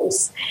those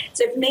goals?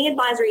 So for me,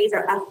 advisory is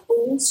a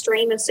full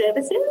stream of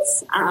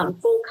services.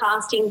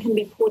 Forecasting can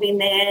be put in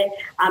there.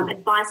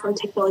 Advice on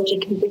technology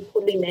can be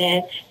put in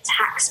there.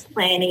 Tax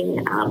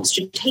planning,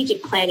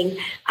 strategic planning,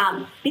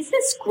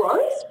 business growth.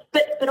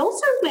 But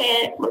also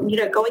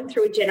we're, going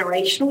through a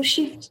generational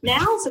shift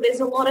now. So there's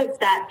a lot of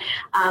that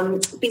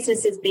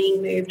businesses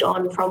being moved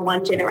on from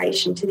one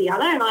generation to the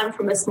other. And I'm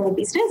from a small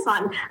business.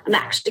 I'm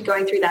actually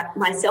going through that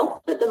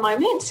myself at the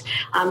moment.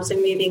 So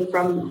moving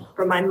from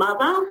my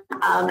mother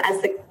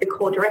as the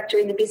core director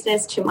in the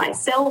business to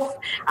myself.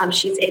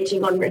 She's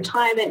edging on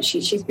retirement.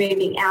 She's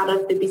moving out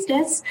of the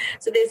business.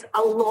 So there's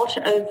a lot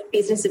of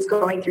businesses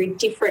going through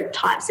different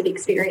types of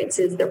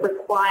experiences that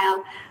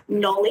require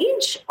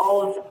knowledge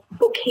of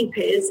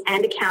bookkeepers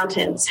and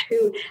accountants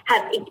who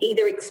have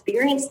either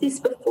experienced this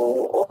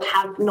before or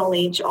have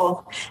knowledge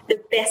of the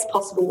best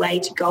possible way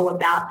to go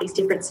about these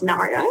different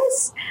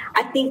scenarios.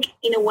 I think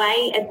in a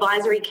way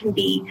advisory can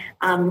be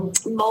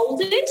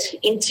moulded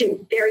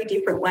into very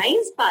different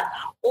ways, but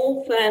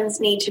all firms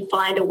need to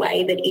find a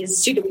way that is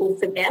suitable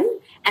for them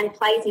and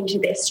plays into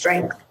their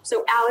strength.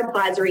 So our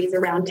advisory is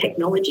around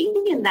technology,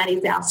 and that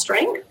is our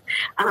strength.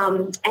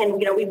 And,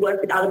 we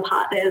work with other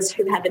partners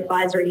who have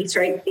advisory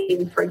strength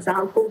in, for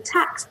example,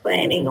 tax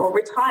planning or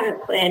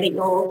retirement planning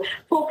or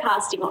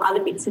forecasting or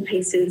other bits and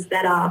pieces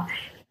that are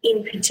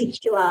in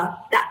particular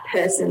that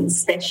person's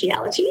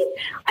speciality.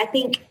 I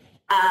think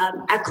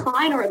a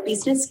client or a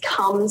business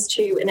comes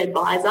to an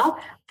advisor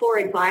for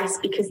advice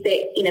because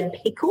they're in a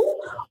pickle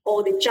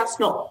or they're just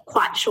not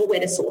quite sure where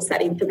to source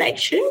that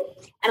information.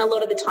 And a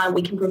lot of the time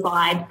we can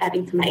provide that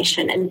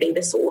information and be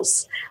the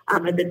source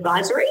of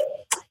advisory.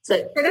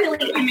 So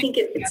really, I think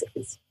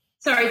it's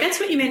Sorry, that's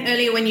what you meant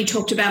earlier when you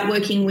talked about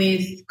working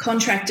with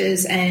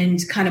contractors and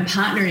kind of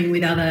partnering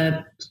with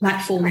other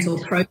platforms or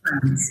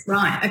programs.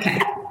 Right,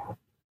 okay.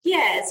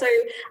 Yeah, so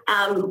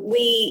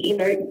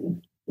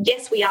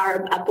yes, we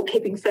are a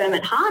bookkeeping firm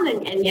at heart,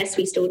 and yes,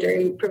 we still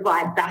do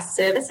provide BAS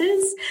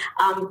services,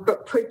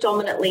 but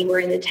predominantly we're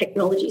in the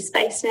technology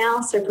space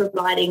now, so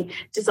providing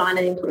design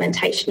and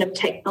implementation of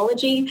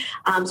technology.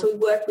 So we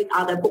work with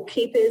other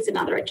bookkeepers and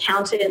other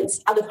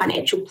accountants, other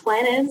financial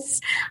planners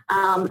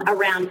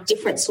around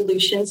different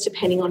solutions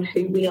depending on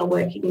who we are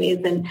working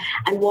with and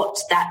what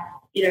that,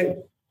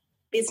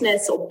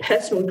 business or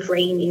personal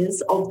dream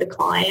is of the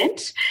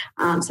client,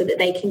 so that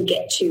they can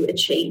get to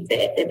achieve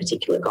their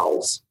particular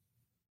goals.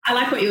 I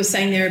like what you were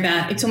saying there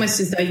about it's almost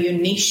as though you're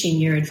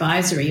niching your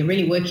advisory. You're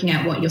really working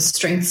out what your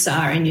strengths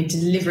are and you're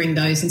delivering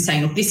those and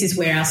saying, oh, this is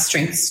where our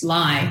strengths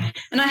lie.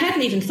 And I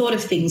hadn't even thought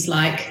of things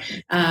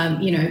like,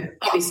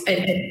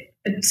 obviously,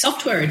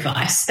 software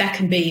advice. That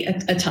can be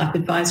a type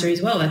of advisory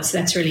as well.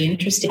 That's really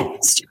interesting.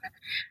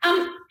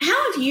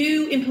 How have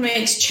you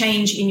implemented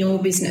change in your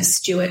business,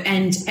 Stuart,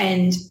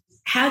 and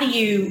how do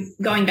you,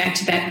 going back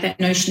to that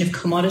notion of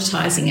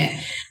commoditising it,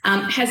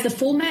 has the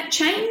format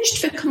changed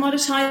for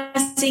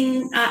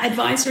commoditising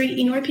advisory,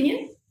 in your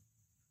opinion?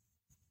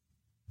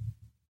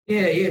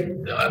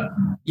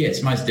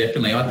 Yes, most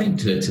definitely. I think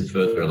to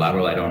further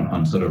elaborate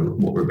on sort of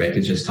what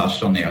Rebecca just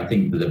touched on there, I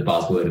think that the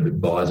buzzword of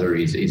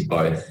advisory is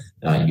both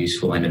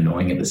useful and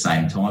annoying at the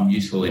same time.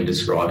 Useful in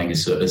describing a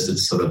service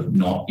that's sort of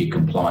not your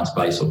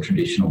compliance-based or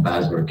traditional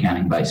BAS or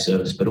accounting-based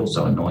service, but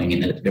also annoying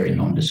in that it's very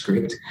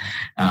nondescript.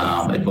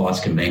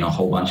 Advice can mean a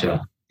whole bunch of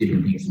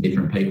different things to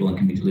different people and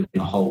can be delivered in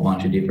a whole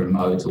bunch of different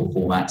modes or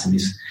formats. And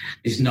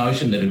this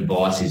notion that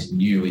advice is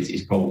new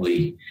is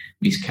probably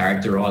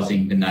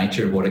mischaracterising the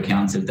nature of what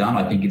accountants have done.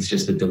 I think it's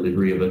just the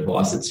delivery of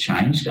advice that's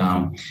changed.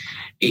 I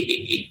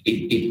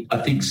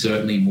think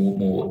certainly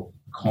more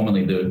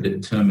commonly the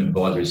term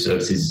advisory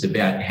services is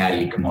about how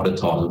you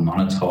commoditise or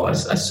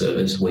monetise a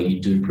service where you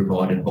do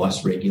provide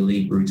advice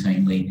regularly,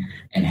 routinely,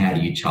 and how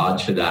do you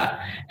charge for that.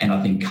 And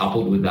I think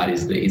coupled with that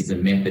is the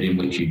method in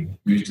which you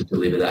use to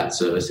deliver that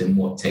service and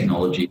what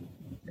technology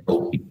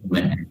help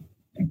implement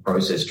and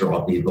process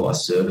drive the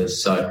advice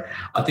service. So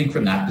I think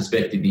from that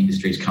perspective, the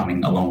industry is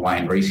coming a long way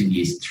in recent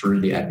years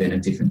through the advent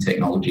of different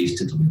technologies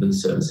to deliver the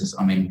services.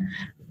 I mean,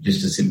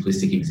 just a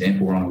simplistic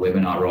example, we're on a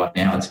webinar right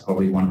now. It's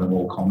probably one of the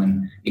more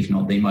common, if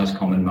not the most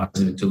common,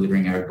 modes of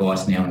delivering our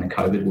advice now in the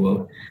COVID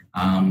world.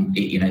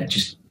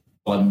 Just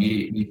by the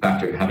new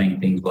factor of having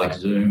things like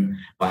Zoom,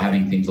 by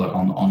having things like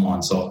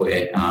online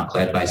software,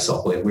 cloud-based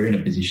software, we're in a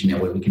position now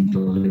where we can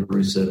deliver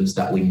a service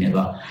that we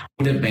never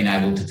would have been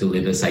able to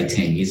deliver, say,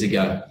 10 years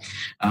ago.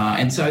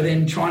 And so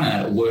then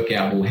trying to work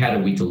out, well, how do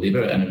we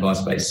deliver an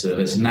advice-based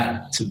service? And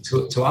that,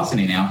 to us and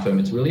in our firm,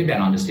 it's really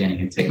about understanding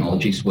a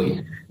technology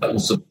suite that will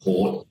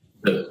support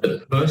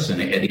the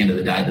person at the end of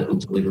the day that will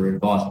deliver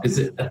advice, because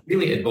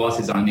really advice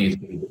is only as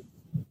good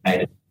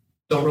as it's.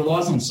 So it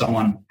relies on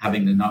someone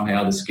having the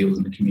know-how, the skills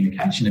and the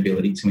communication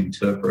ability to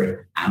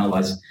interpret,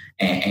 analyse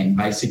and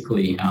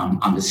basically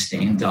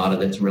understand data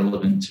that's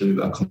relevant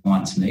to a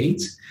client's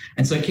needs.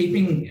 And so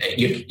keeping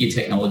your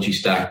technology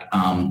stack,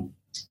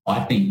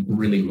 I think,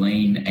 really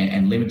lean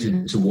and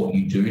limited to what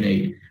you do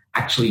need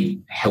actually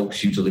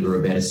helps you deliver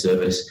a better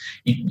service.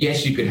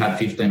 Yes, you could have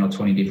 15 or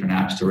 20 different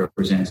apps to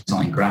represent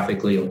something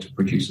graphically or to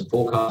produce a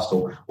forecast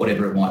or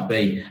whatever it might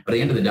be. But at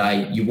the end of the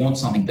day, you want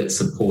something that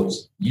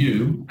supports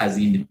you as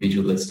the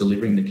individual that's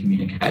delivering the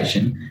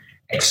communication,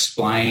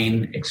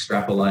 explain,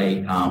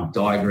 extrapolate,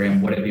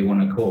 diagram, whatever you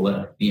want to call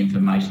it, the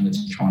information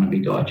that's trying to be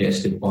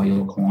digested by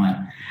your client.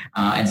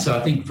 And so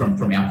I think from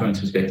our firm's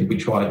perspective, we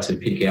try to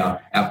pick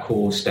our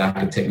core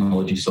stack of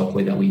technology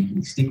software that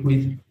we stick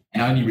with,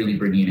 and only really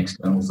bringing in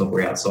external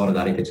software outside of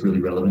that if it's really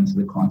relevant to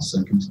the client's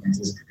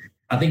circumstances.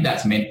 I think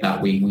that's meant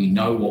that we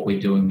know what we're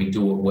doing, we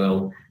do it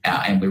well,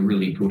 and we're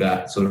really good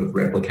at sort of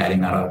replicating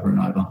that over and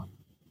over.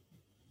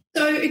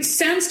 So it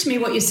sounds to me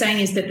what you're saying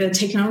is that the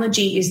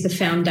technology is the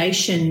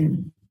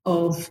foundation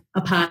of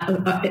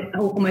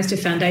almost a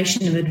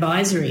foundation of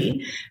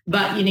advisory,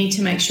 but you need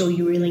to make sure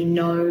you really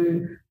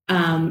know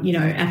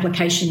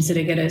applications that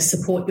are going to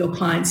support your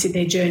clients in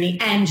their journey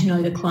and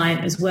know the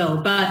client as well.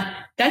 But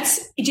do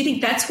you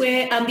think that's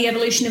where the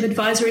evolution of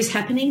advisory is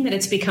happening, that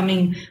it's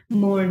becoming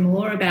more and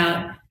more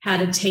about how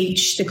to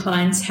teach the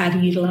clients how to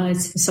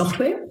utilise the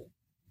software?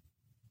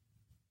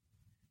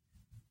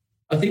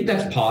 I think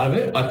that's part of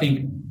it. I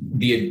think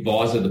the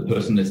advisor, the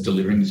person that's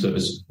delivering the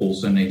service,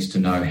 also needs to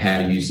know how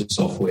to use the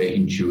software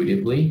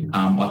intuitively.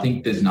 I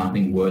think there's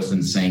nothing worse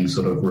than seeing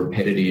sort of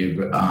repetitive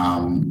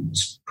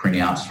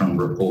printouts from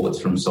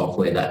reports from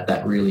software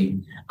that really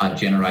are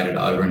generated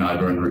over and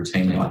over and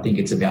routinely. I think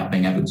it's about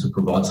being able to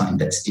provide something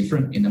that's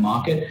different in the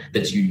market,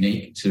 that's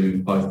unique to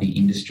both the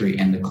industry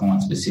and the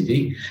client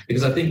specific.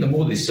 Because I think the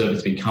more this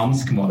service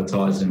becomes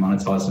commoditised and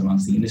monetised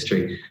amongst the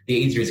industry, the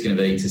easier it's going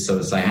to be to sort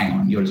of say, hang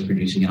on, you're just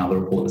producing another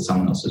report that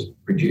someone else has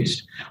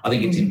produced. I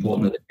think it's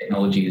important that the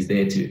technology is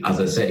there to, as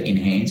I said,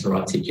 enhance or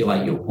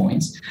articulate your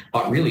points.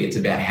 But really it's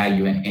about how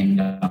you end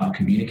up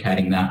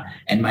communicating that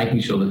and making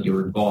sure that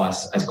your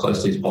advice, as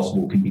closely as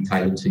possible, can be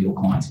tailored to your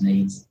client's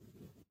needs.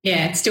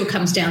 Yeah, it still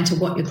comes down to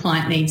what your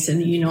client needs,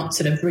 and you're not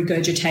sort of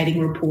regurgitating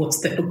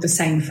reports that look the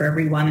same for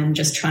everyone and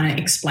just trying to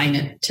explain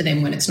it to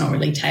them when it's not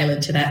really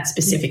tailored to that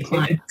specific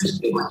client.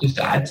 Just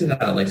to add to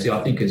that, Alexi,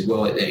 I think as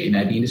well, the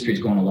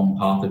industry's gone a long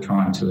path of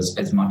trying to,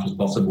 as much as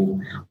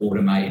possible,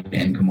 automate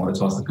and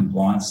commoditise the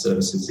compliance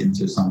services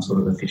into some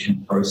sort of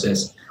efficient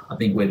process. I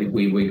think where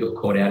we got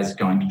caught out is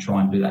going to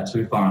try and do that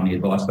too far on the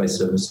advice-based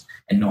service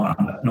and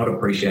not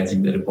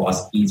appreciating that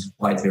advice is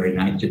by its very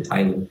nature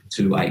tailored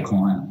to a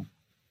client.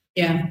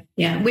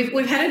 Yeah.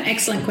 We've had an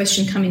excellent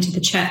question come into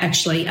the chat,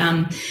 actually.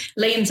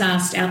 Liam's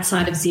asked,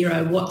 outside of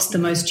Xero, what's the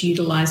most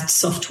utilised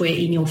software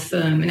in your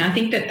firm? And I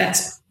think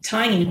that's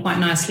tying in quite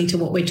nicely to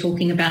what we're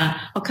talking about.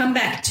 I'll come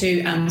back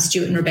to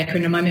Stuart and Rebecca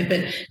in a moment,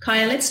 but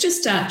Kaia, let's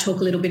just talk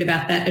a little bit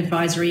about that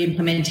advisory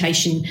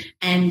implementation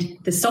and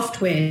the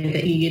software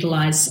that you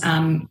utilise.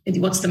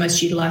 What's the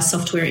most utilised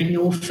software in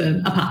your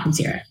firm, apart from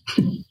Xero?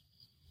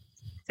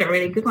 It's a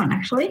really good one,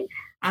 actually.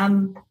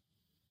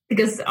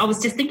 Because I was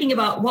just thinking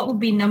about what would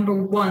be number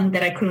one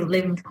that I couldn't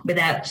live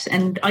without.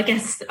 And I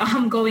guess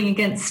I'm going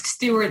against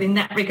Stuart in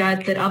that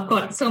regard, that I've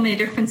got so many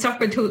different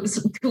software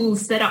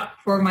tools set up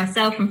for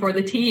myself and for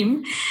the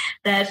team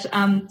that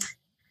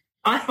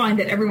I find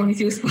that everything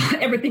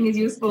is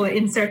useful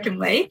in a certain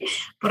way.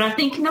 But I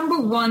think number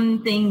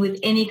one thing with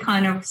any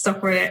kind of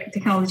software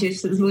technology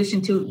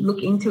solution to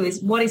look into is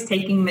what is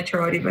taking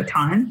majority of the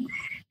time.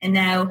 And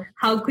now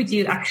how could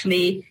you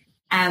actually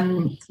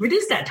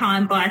reduce that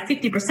time by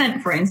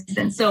 50%, for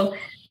instance. So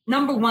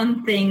number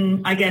one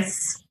thing, I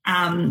guess,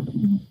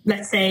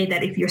 let's say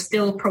that if you're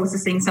still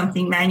processing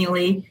something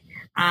manually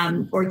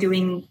or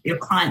doing your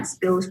client's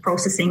bills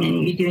processing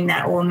and you're doing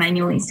that all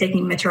manually, it's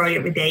taking majority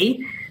of the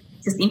day,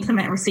 just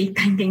implement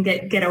Receiptbank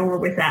and get over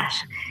with that.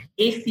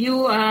 If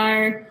you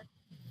are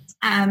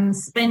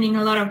spending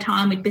a lot of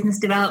time with business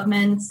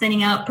development,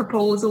 sending out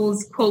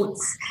proposals,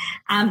 quotes,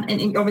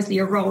 and obviously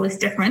your role is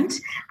different,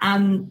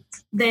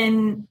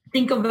 then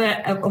think of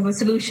a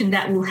solution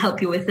that will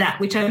help you with that,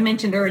 which I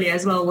mentioned earlier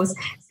as well, was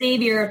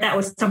Xavier. That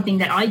was something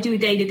that I do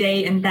day to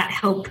day, and that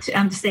helped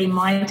to save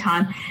my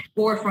time.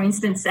 Or, for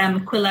instance,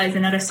 Quilla is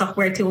another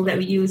software tool that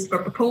we use for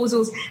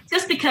proposals,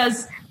 just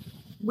because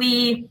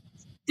we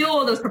do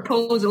all those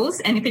proposals,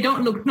 and if they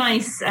don't look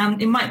nice,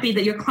 it might be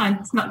that your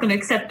client's not going to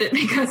accept it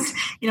because,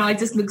 it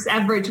just looks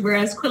average,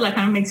 whereas Quilla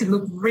kind of makes it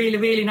look really,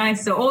 really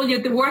nice. So all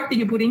the work that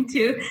you put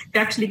into to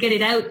actually get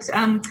it out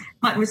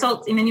might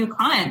result in a new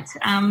client.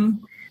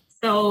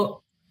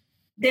 So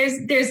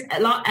there's a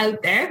lot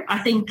out there. I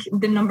think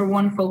the number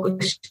one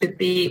focus should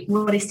be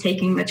what is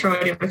taking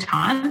majority of the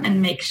time,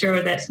 and make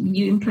sure that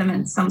you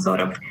implement some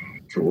sort of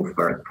tool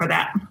for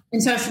that.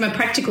 And so from a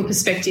practical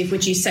perspective,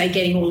 would you say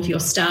getting all of your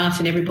staff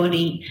and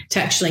everybody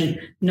to actually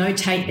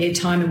notate their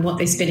time and what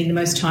they're spending the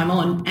most time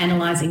on,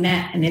 analysing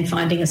that and then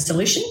finding a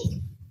solution?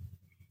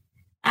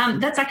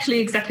 That's actually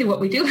exactly what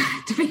we do,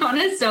 to be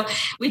honest. So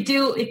we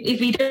do, if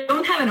we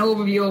don't have an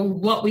overview of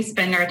what we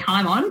spend our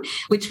time on,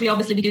 which we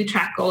do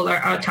track all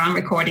our time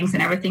recordings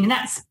and everything. And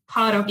that's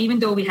part of, even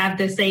though we have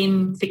the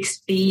same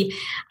fixed fee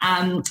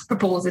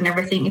proposal and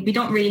everything, if we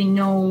don't really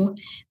know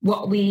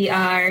what we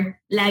are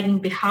lagging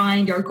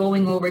behind or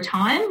going over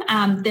time,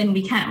 then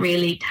we can't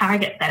really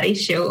target that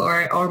issue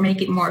or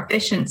make it more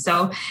efficient.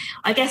 So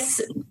I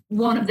guess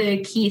one of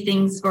the key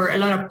things for a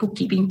lot of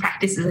bookkeeping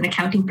practices and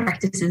accounting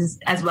practices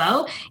as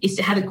well is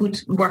to have a good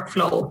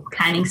workflow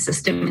planning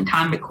system and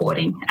time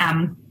recording.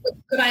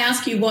 Could I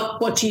ask you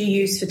what do you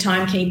use for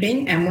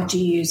timekeeping and what do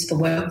you use for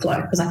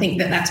workflow? Because I think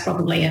that's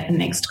probably a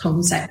next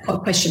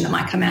question that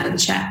might come out of the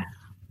chat.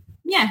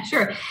 Yeah,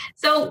 sure.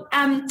 So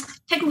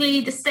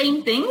technically the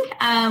same thing.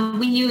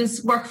 We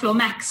use Workflow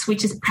Max,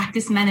 which is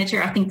Practice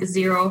Manager. I think the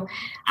Xero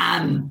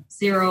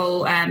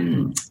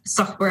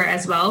software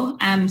as well.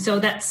 So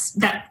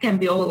that can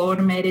be all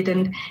automated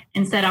and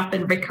set up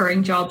in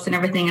recurring jobs and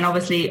everything. And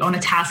obviously on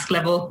a task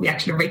level, we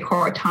actually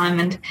record time.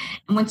 And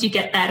once you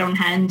get that on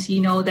hand,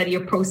 you know that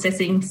you're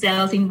processing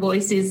sales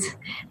invoices,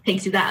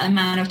 takes you that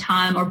amount of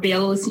time, or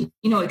bills,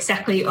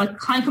 exactly. Or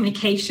client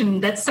communication,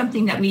 that's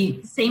something that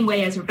we, same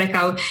way as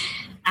Rebecca,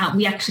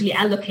 we actually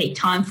allocate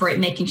time for it,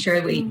 making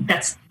sure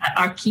that's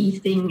our key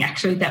thing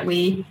actually that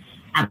we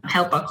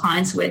help our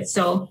clients with.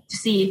 So to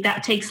see if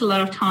that takes a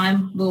lot of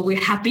time, well,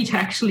 we're happy to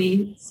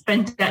actually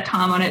spend that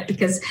time on it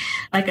because,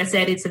 like I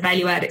said, it's a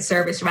value-added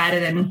service rather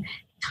than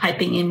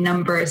typing in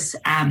numbers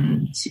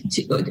on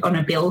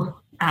a bill,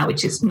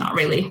 which is not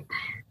really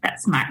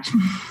that smart.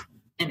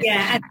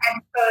 Yeah,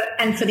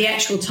 and for the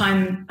actual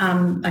time,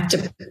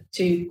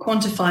 to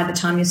quantify the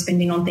time you're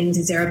spending on things,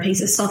 is there a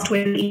piece of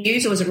software that you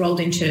use, or is it rolled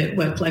into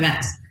Workflow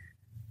Max?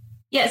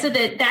 Yeah, so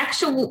the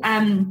actual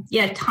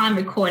time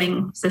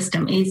recording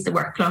system is the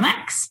Workflow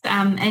Max,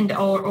 and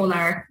all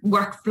our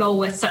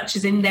workflow as such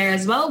is in there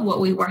as well,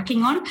 what we're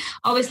working on.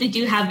 Obviously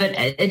do have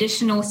an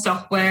additional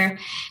software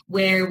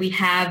where we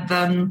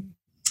have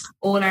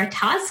all our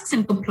tasks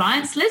and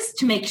compliance lists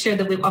to make sure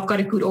that I've got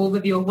a good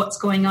overview of what's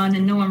going on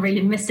and no one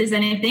really misses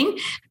anything,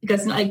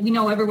 because we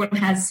know everyone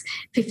has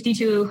 50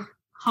 to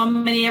how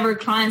many ever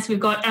clients we've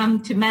got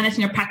to manage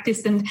in your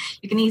practice, and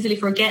you can easily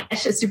forget a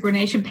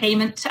superannuation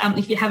payment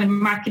if you haven't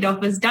marked it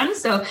off as done.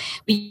 So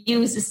we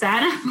use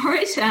Asana for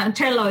it.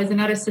 Trello is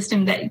another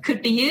system that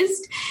could be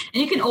used,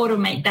 and you can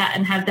automate that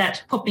and have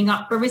that popping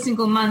up every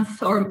single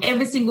month or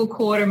every single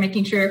quarter,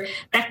 making sure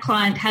that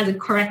client has a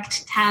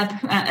correct tab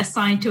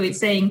assigned to it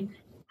saying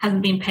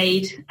hasn't been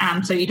paid,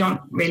 so you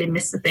don't really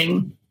miss a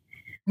thing.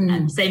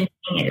 Same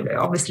thing,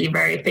 obviously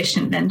very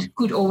efficient and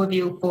good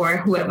overview for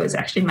whoever's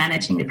actually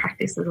managing the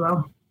practice as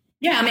well.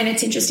 Yeah, I mean,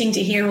 it's interesting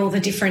to hear all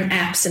the different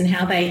apps and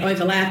how they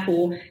overlap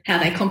or how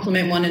they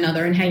complement one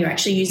another and how you're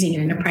actually using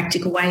it in a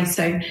practical way.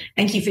 So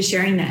thank you for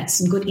sharing that.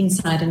 Some good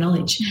insider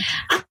knowledge.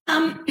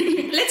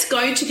 Let's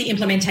go to the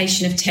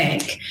implementation of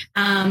tech.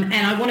 And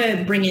I want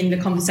to bring in the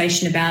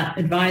conversation about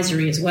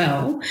advisory as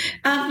well.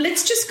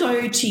 Let's just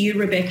go to you,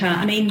 Rebecca.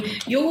 I mean,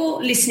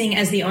 you're listening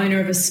as the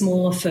owner of a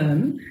smaller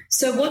firm.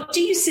 So what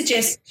do you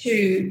suggest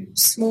to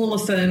smaller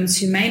firms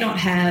who may not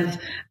have,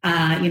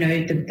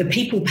 the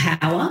people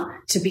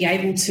power to be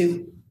able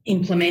to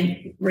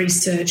implement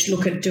research,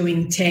 look at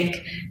doing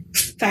tech,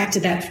 factor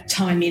that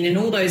time in, and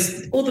all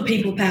the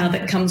people power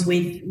that comes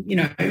with,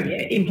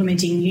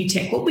 implementing new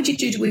tech? What would you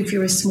do if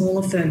you're a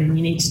smaller firm and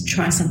you need to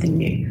try something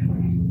new?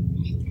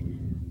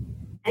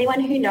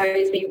 Anyone who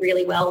knows me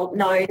really well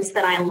knows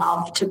that I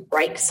love to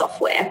break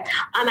software.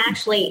 I'm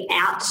actually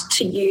out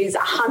to use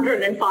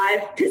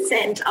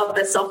 105% of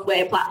the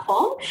software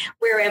platform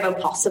wherever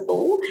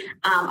possible.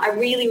 I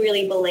really,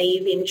 really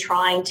believe in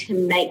trying to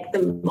make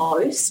the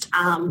most.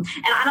 And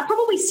I'll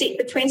probably sit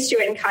between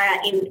Stuart and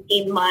Kaia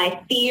in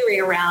my theory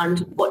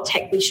around what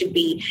tech we should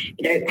be,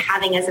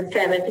 having as a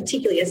firm, and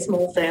particularly a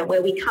small firm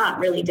where we can't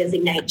really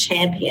designate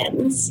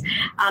champions.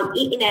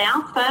 In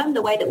our firm,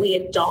 the way that we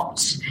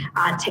adopt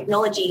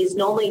technology is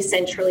normally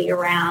centrally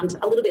around,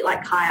 a little bit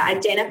like Kaia,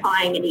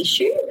 identifying an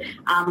issue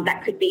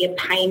that could be a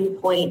pain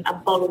point, a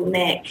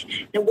bottleneck.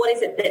 What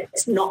is it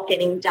that's not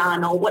getting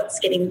done, or what's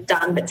getting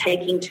done but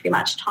taking too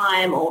much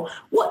time, or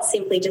what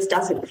simply just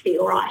doesn't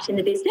feel right in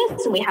the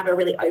business? And we have a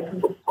really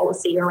open book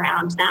policy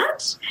around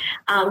that.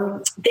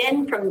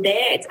 Then from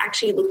there, it's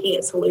actually looking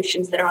at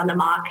solutions that are on the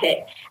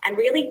market and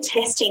really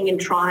testing and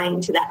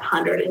trying to that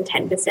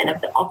 110%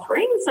 of the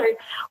offering. So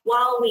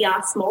while we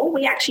are small,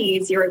 we actually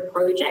use Zero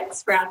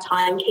Projects for our timekeeping.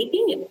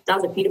 It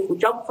does a beautiful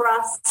job for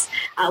us.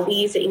 We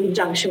use it in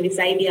conjunction with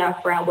Xavier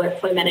for our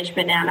workflow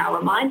management and our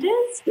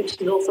reminders, which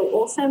is also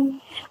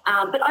awesome.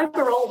 But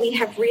overall, we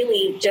have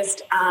really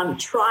just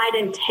tried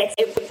and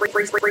tested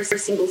every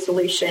single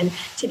solution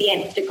to the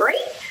nth degree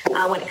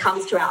when it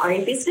comes to our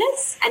own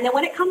business. And then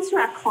when it comes to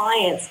our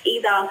clients,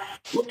 either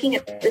looking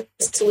at the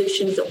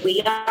solutions that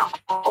we are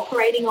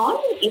operating on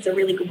is a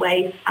really good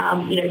way,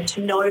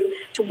 to know,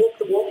 to walk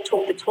the walk,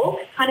 talk the talk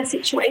kind of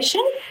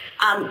situation.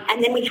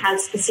 And then we have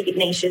specific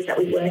niches that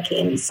we work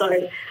in.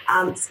 So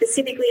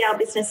specifically our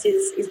business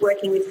is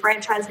working with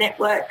franchise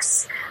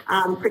networks,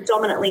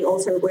 predominantly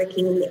also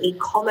working in the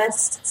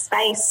e-commerce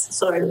space,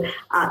 so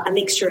a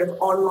mixture of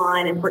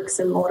online and bricks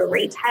and mortar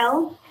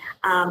retail.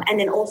 And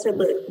then also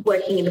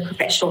working in the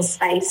professional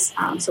space,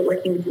 so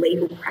working with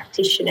legal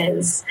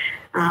practitioners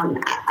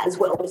as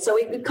well. So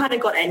we've kind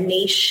of got a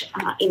niche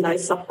in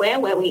those software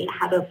where we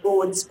have a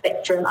broad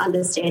spectrum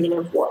understanding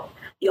of what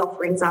the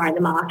offerings are in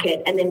the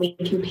market, and then we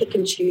can pick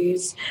and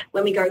choose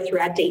when we go through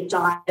our deep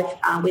dive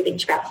with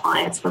each of our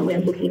clients when we're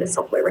looking at a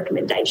software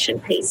recommendation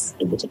piece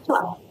in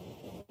particular.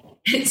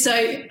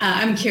 So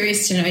I'm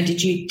curious to know,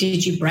 did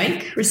you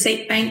break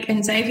Receiptbank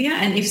and Xavier,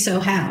 and if so,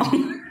 how?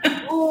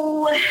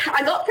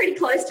 I got pretty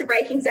close to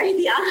breaking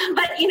Xavier,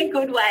 but in a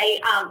good way.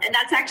 And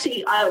that's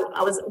actually,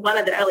 I was one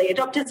of the early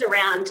adopters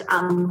around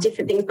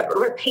different things, but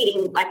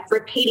repeating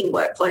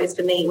workflows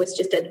for me was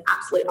just an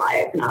absolute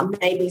eye-opener.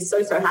 Made me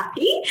so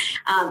happy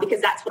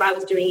because that's what I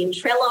was doing in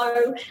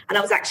Trello, and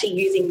I was actually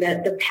using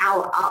the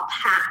Power Up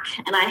hack,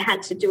 and I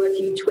had to do a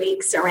few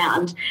tweaks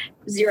around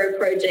Zero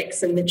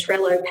Projects and the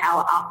Trello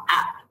Power Up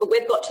app. But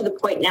we've got to the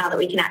point now that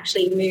we can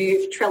actually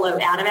move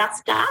Trello out of our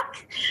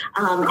stack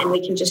and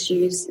we can just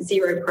use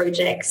Zero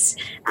Projects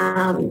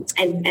and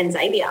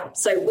Xavier.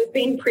 So we've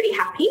been pretty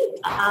happy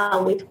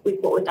with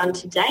what we've done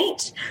to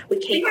date. We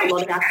keep a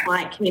lot of our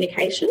client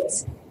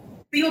communications.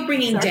 You're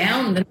bringing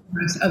down the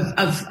numbers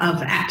of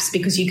apps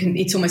because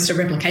it's almost a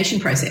replication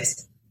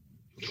process.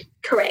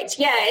 Correct.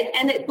 Yeah,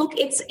 and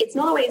it's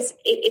not always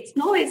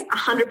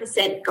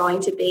 100% going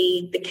to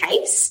be the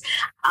case.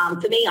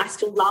 For me, I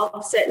still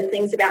love certain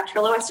things about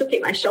Trello. I still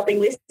keep my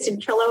shopping list in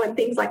Trello and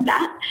things like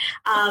that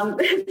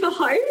for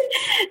home.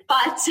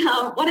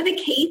 But one of the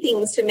key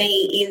things for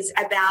me is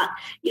about,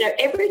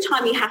 every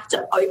time you have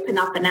to open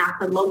up an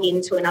app and log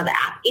into another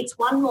app, it's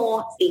one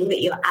more thing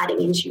that you're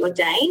adding into your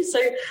day. So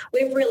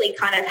we've really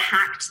kind of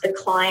hacked the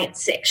client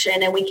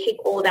section, and we keep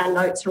all of our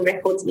notes and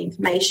records and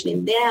information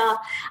in there.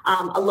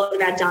 A lot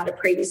of our data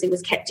previously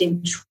was kept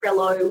in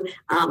Trello,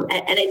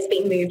 and it's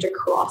been moved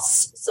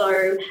across.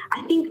 So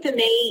I think for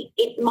me,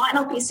 it might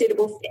not be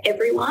suitable for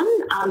everyone,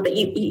 but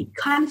you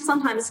kind of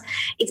sometimes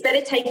it's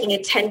better taking a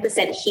 10%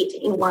 hit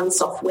in one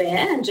software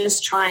and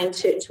just trying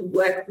to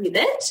work with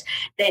it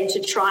than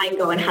to try and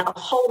go and have a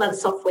whole other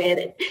software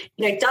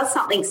that does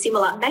something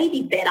similar,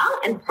 maybe better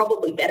and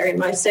probably better in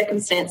most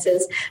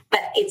circumstances, but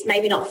it's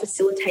maybe not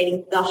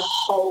facilitating the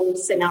whole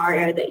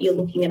scenario that you're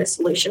looking at a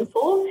solution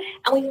for.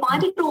 And we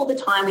find it all the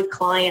time with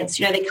clients.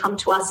 They come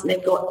to us and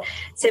they've got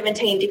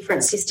 17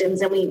 different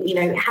systems, and we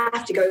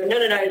have to go, no,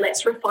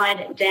 let's refine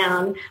it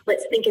down.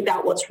 Let's think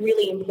about what's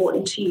really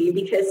important to you,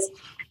 because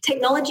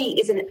technology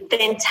is a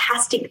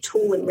fantastic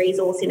tool and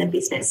resource in a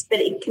business, but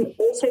it can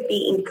also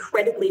be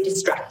incredibly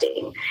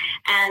distracting.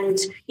 And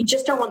you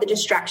just don't want the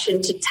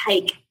distraction to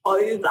take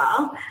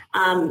over,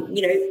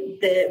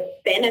 the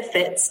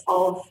benefits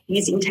of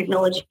using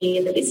technology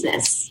in the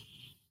business.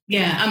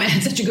 Yeah, I mean,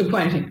 it's such a good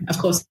point. Of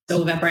course,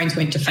 all of our brains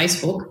went to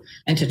Facebook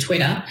and to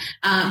Twitter.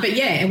 But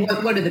yeah,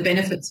 what are the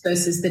benefits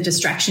versus the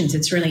distractions?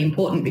 It's really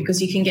important because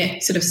you can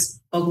get sort of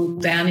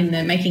boggled down in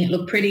the making it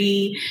look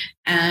pretty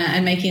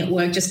and making it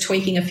work, just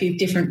tweaking a few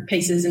different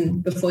pieces,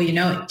 and before you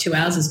know it, 2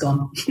 hours is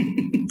gone.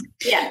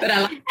 Yeah. But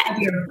I like the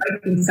idea of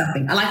breaking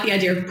something. I like the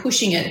idea of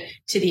pushing it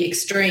to the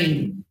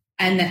extreme,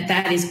 and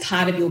that is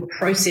part of your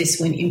process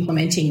when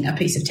implementing a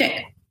piece of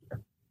tech.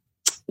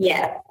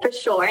 Yeah, for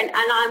sure. And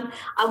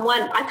I'm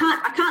one. I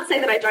can't say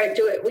that I don't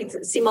do it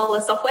with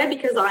similar software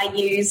because I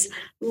use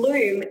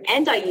Loom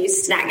and I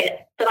use Snagit,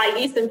 but I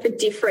use them for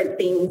different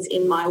things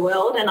in my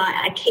world, and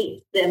I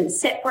keep them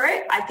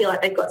separate. I feel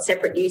like they've got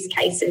separate use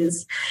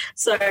cases.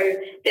 So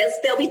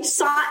there'll be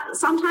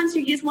sometimes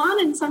you use one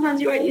and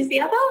sometimes you won't use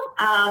the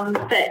other.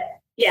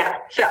 But yeah,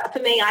 for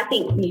me, I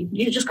think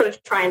you just got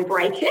to try and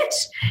break it,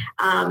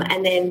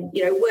 and then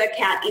work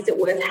out, is it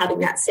worth having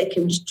that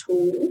second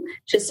tool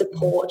to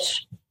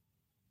support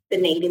the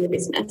need in the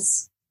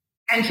business.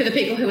 And for the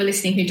people who are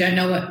listening who don't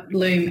know what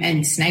Loom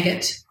and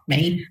Snagit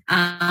mean,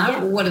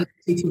 what are the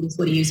two tools?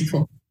 What are you using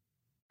for?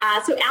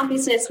 So our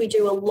business, we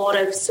do a lot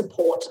of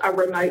support,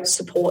 remote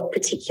support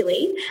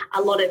particularly,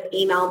 a lot of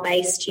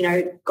email-based,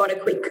 got a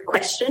quick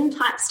question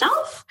type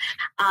stuff.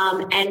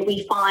 And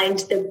we find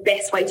the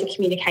best way to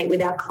communicate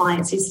with our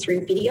clients is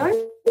through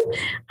video.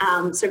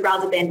 So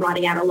rather than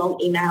writing out a long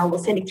email or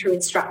sending through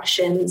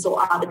instructions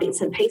or other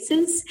bits and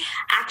pieces,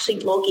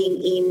 actually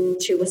logging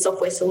into a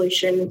software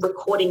solution,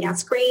 recording our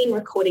screen,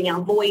 recording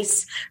our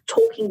voice,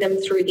 talking them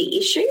through the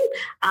issue.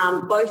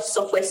 Both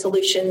software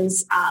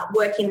solutions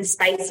work in the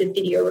space of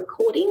video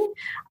recording.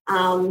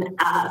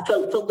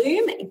 For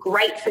Loom,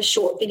 great for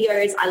short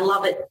videos. I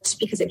love it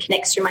because it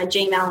connects through my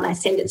Gmail and I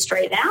send it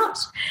straight out.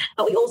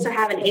 But we also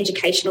have an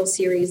educational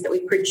series that we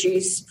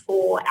produce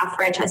for our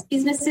franchise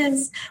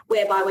businesses,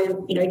 whereby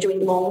we're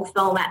doing long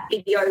format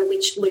video,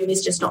 which Loom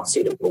is just not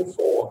suitable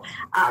for.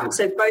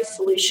 So both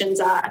solutions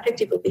are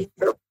effectively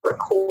for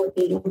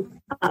recording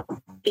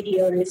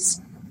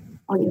videos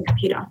on your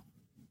computer.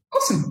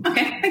 Awesome.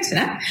 Okay, thanks for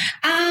that.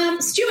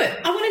 Stuart,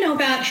 I want to know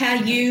about how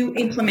you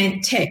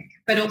implement tech,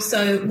 but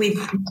also with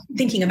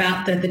thinking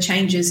about the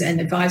changes and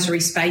advisory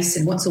space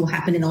and what's all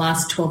happened in the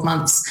last 12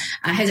 months.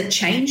 Has it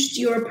changed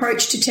your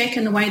approach to tech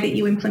and the way that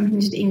you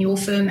implement it in your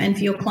firm and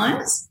for your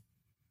clients?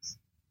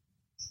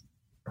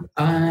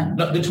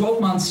 The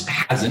 12 months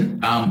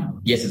hasn't.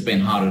 Yes, it's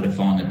been harder to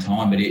find the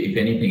time, but if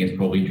anything, it's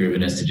probably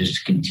driven us to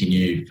just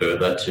continue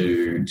further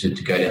to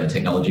go down the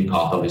technology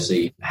path.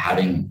 Obviously,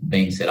 having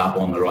been set up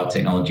on the right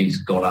technologies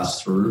got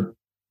us through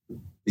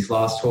this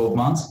last 12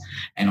 months.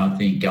 And I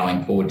think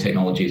going forward,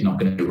 technology is not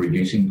going to be a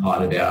reducing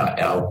part of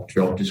our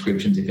job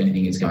descriptions. If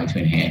anything, it's going to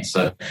enhance.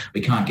 So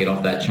we can't get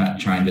off that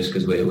train just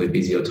because we're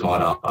busy or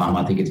tied up.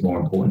 I think it's more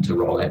important to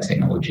roll out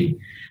technology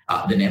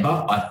than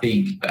ever. I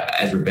think,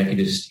 as Rebecca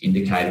just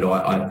indicated,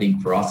 I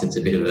think for us it's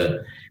a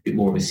bit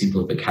more of a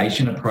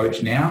simplification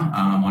approach now.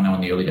 I know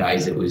in the early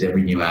days it was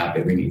every new app,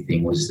 every new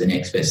thing was the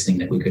next best thing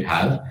that we could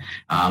have.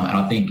 And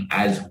I think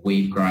as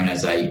we've grown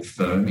as a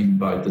firm in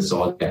both the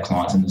size of our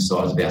clients and the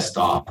size of our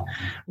staff,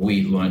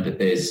 we've learned that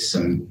there's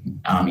some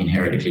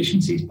inherent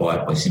efficiencies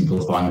by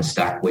simplifying the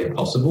stack where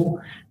possible.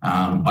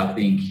 I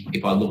think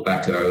if I look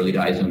back to our early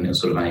days when there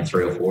was sort of only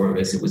 3 or 4 of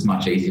us, it was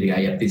much easier to go,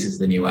 yeah, this is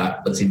the new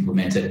app, let's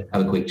implement it,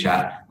 have a quick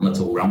chat, and let's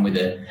all run with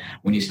it.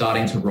 When you're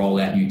starting to roll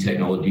out new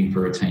technology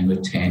for a team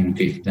of 10,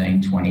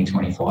 15, 20,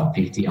 25,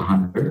 50,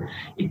 100,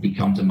 it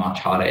becomes a much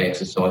harder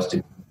exercise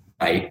to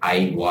say,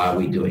 A, why are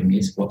we doing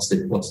this? What's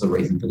the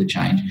reason for the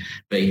change?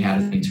 B, how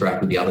does it interact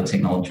with the other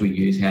technology we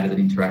use? How does it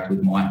interact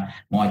with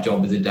my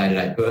job as a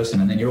day-to-day person?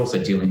 And then you're also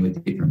dealing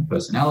with different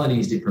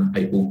personalities, different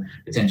people,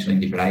 potentially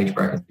in different age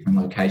brackets, different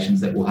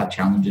locations that will have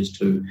challenges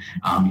to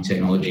new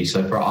technology.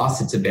 So for us,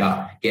 it's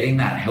about getting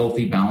that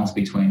healthy balance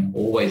between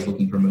always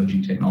looking for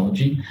emerging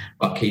technology,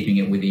 but keeping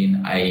it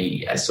within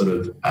a sort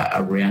of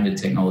a rounded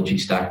technology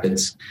stack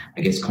that's,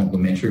 I guess,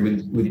 complementary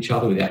with each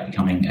other without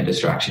becoming a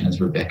distraction, as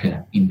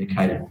Rebecca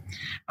indicated.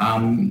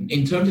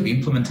 In terms of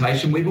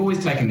implementation, we've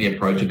always taken the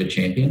approach of a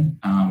champion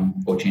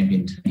or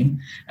champion team.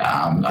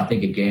 I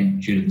think,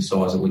 again, due to the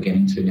size that we're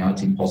getting to now,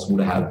 it's impossible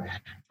to have,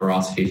 for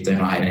us, 15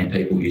 or 18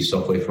 people use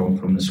software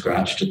from the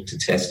scratch to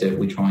test it.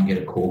 We try and get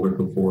a core group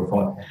of 4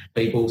 or 5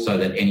 people so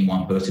that any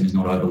one person is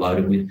not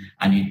overloaded with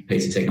a new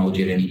piece of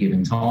technology at any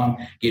given time,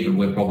 given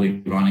we're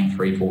probably running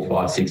 3, 4,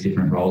 5, 6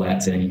 different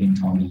rollouts at any given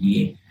time of the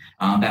year.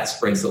 That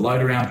spreads the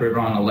load around for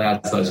everyone and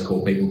allows those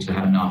core people to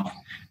have enough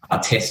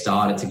test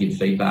data to give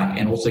feedback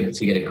and also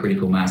to get a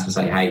critical mass to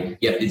say, hey,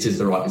 yep, this is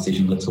the right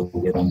decision, let's all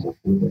get on board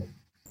with it.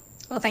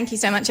 Well, thank you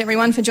so much,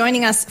 everyone, for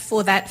joining us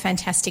for that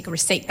fantastic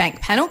Receiptbank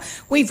panel.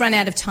 We've run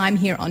out of time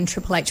here on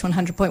Triple H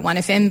 100.1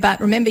 FM, but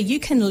remember, you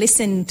can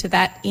listen to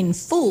that in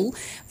full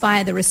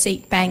via the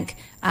Receiptbank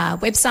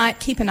website.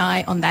 Keep an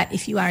eye on that.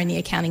 If you are in the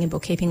accounting and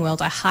bookkeeping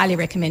world, I highly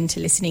recommend to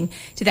listening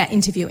to that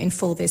interview in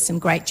full. There's some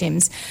great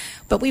gems.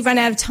 But we've run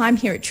out of time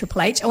here at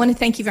Triple H. I want to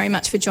thank you very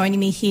much for joining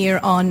me here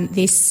on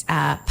this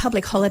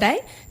public holiday,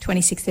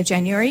 26th of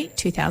January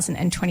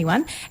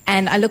 2021.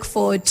 And I look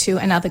forward to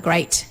another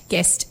great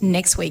guest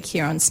next week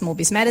here on Small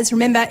Biz Matters.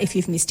 Remember, if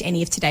you've missed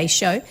any of today's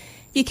show,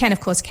 you can, of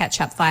course, catch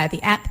up via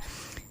the app.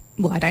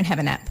 Well, I don't have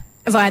an app.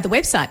 Via the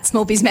website,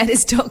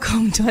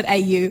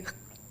 smallbizmatters.com.au.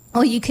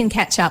 Or you can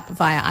catch up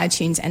via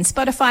iTunes and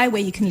Spotify,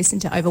 where you can listen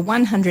to over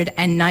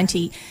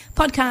 190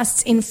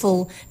 podcasts in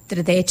full that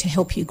are there to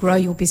help you grow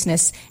your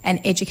business and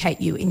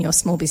educate you in your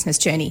small business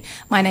journey.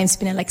 My name's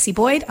been Alexi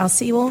Boyd. I'll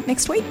see you all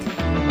next week.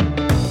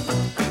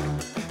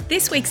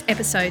 This week's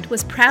episode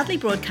was proudly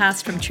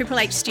broadcast from Triple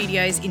H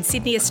Studios in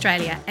Sydney,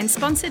 Australia, and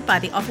sponsored by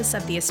the Office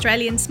of the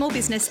Australian Small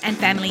Business and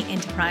Family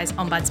Enterprise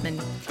Ombudsman.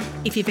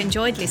 If you've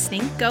enjoyed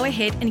listening, go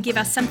ahead and give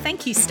us some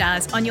thank you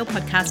stars on your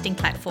podcasting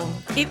platform.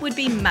 It would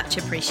be much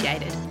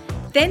appreciated.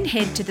 Then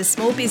head to the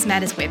Small Biz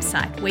Matters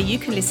website, where you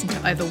can listen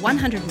to over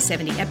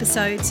 170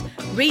 episodes,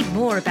 read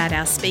more about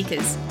our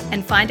speakers,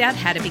 and find out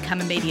how to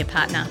become a media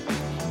partner.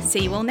 See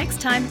you all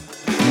next time.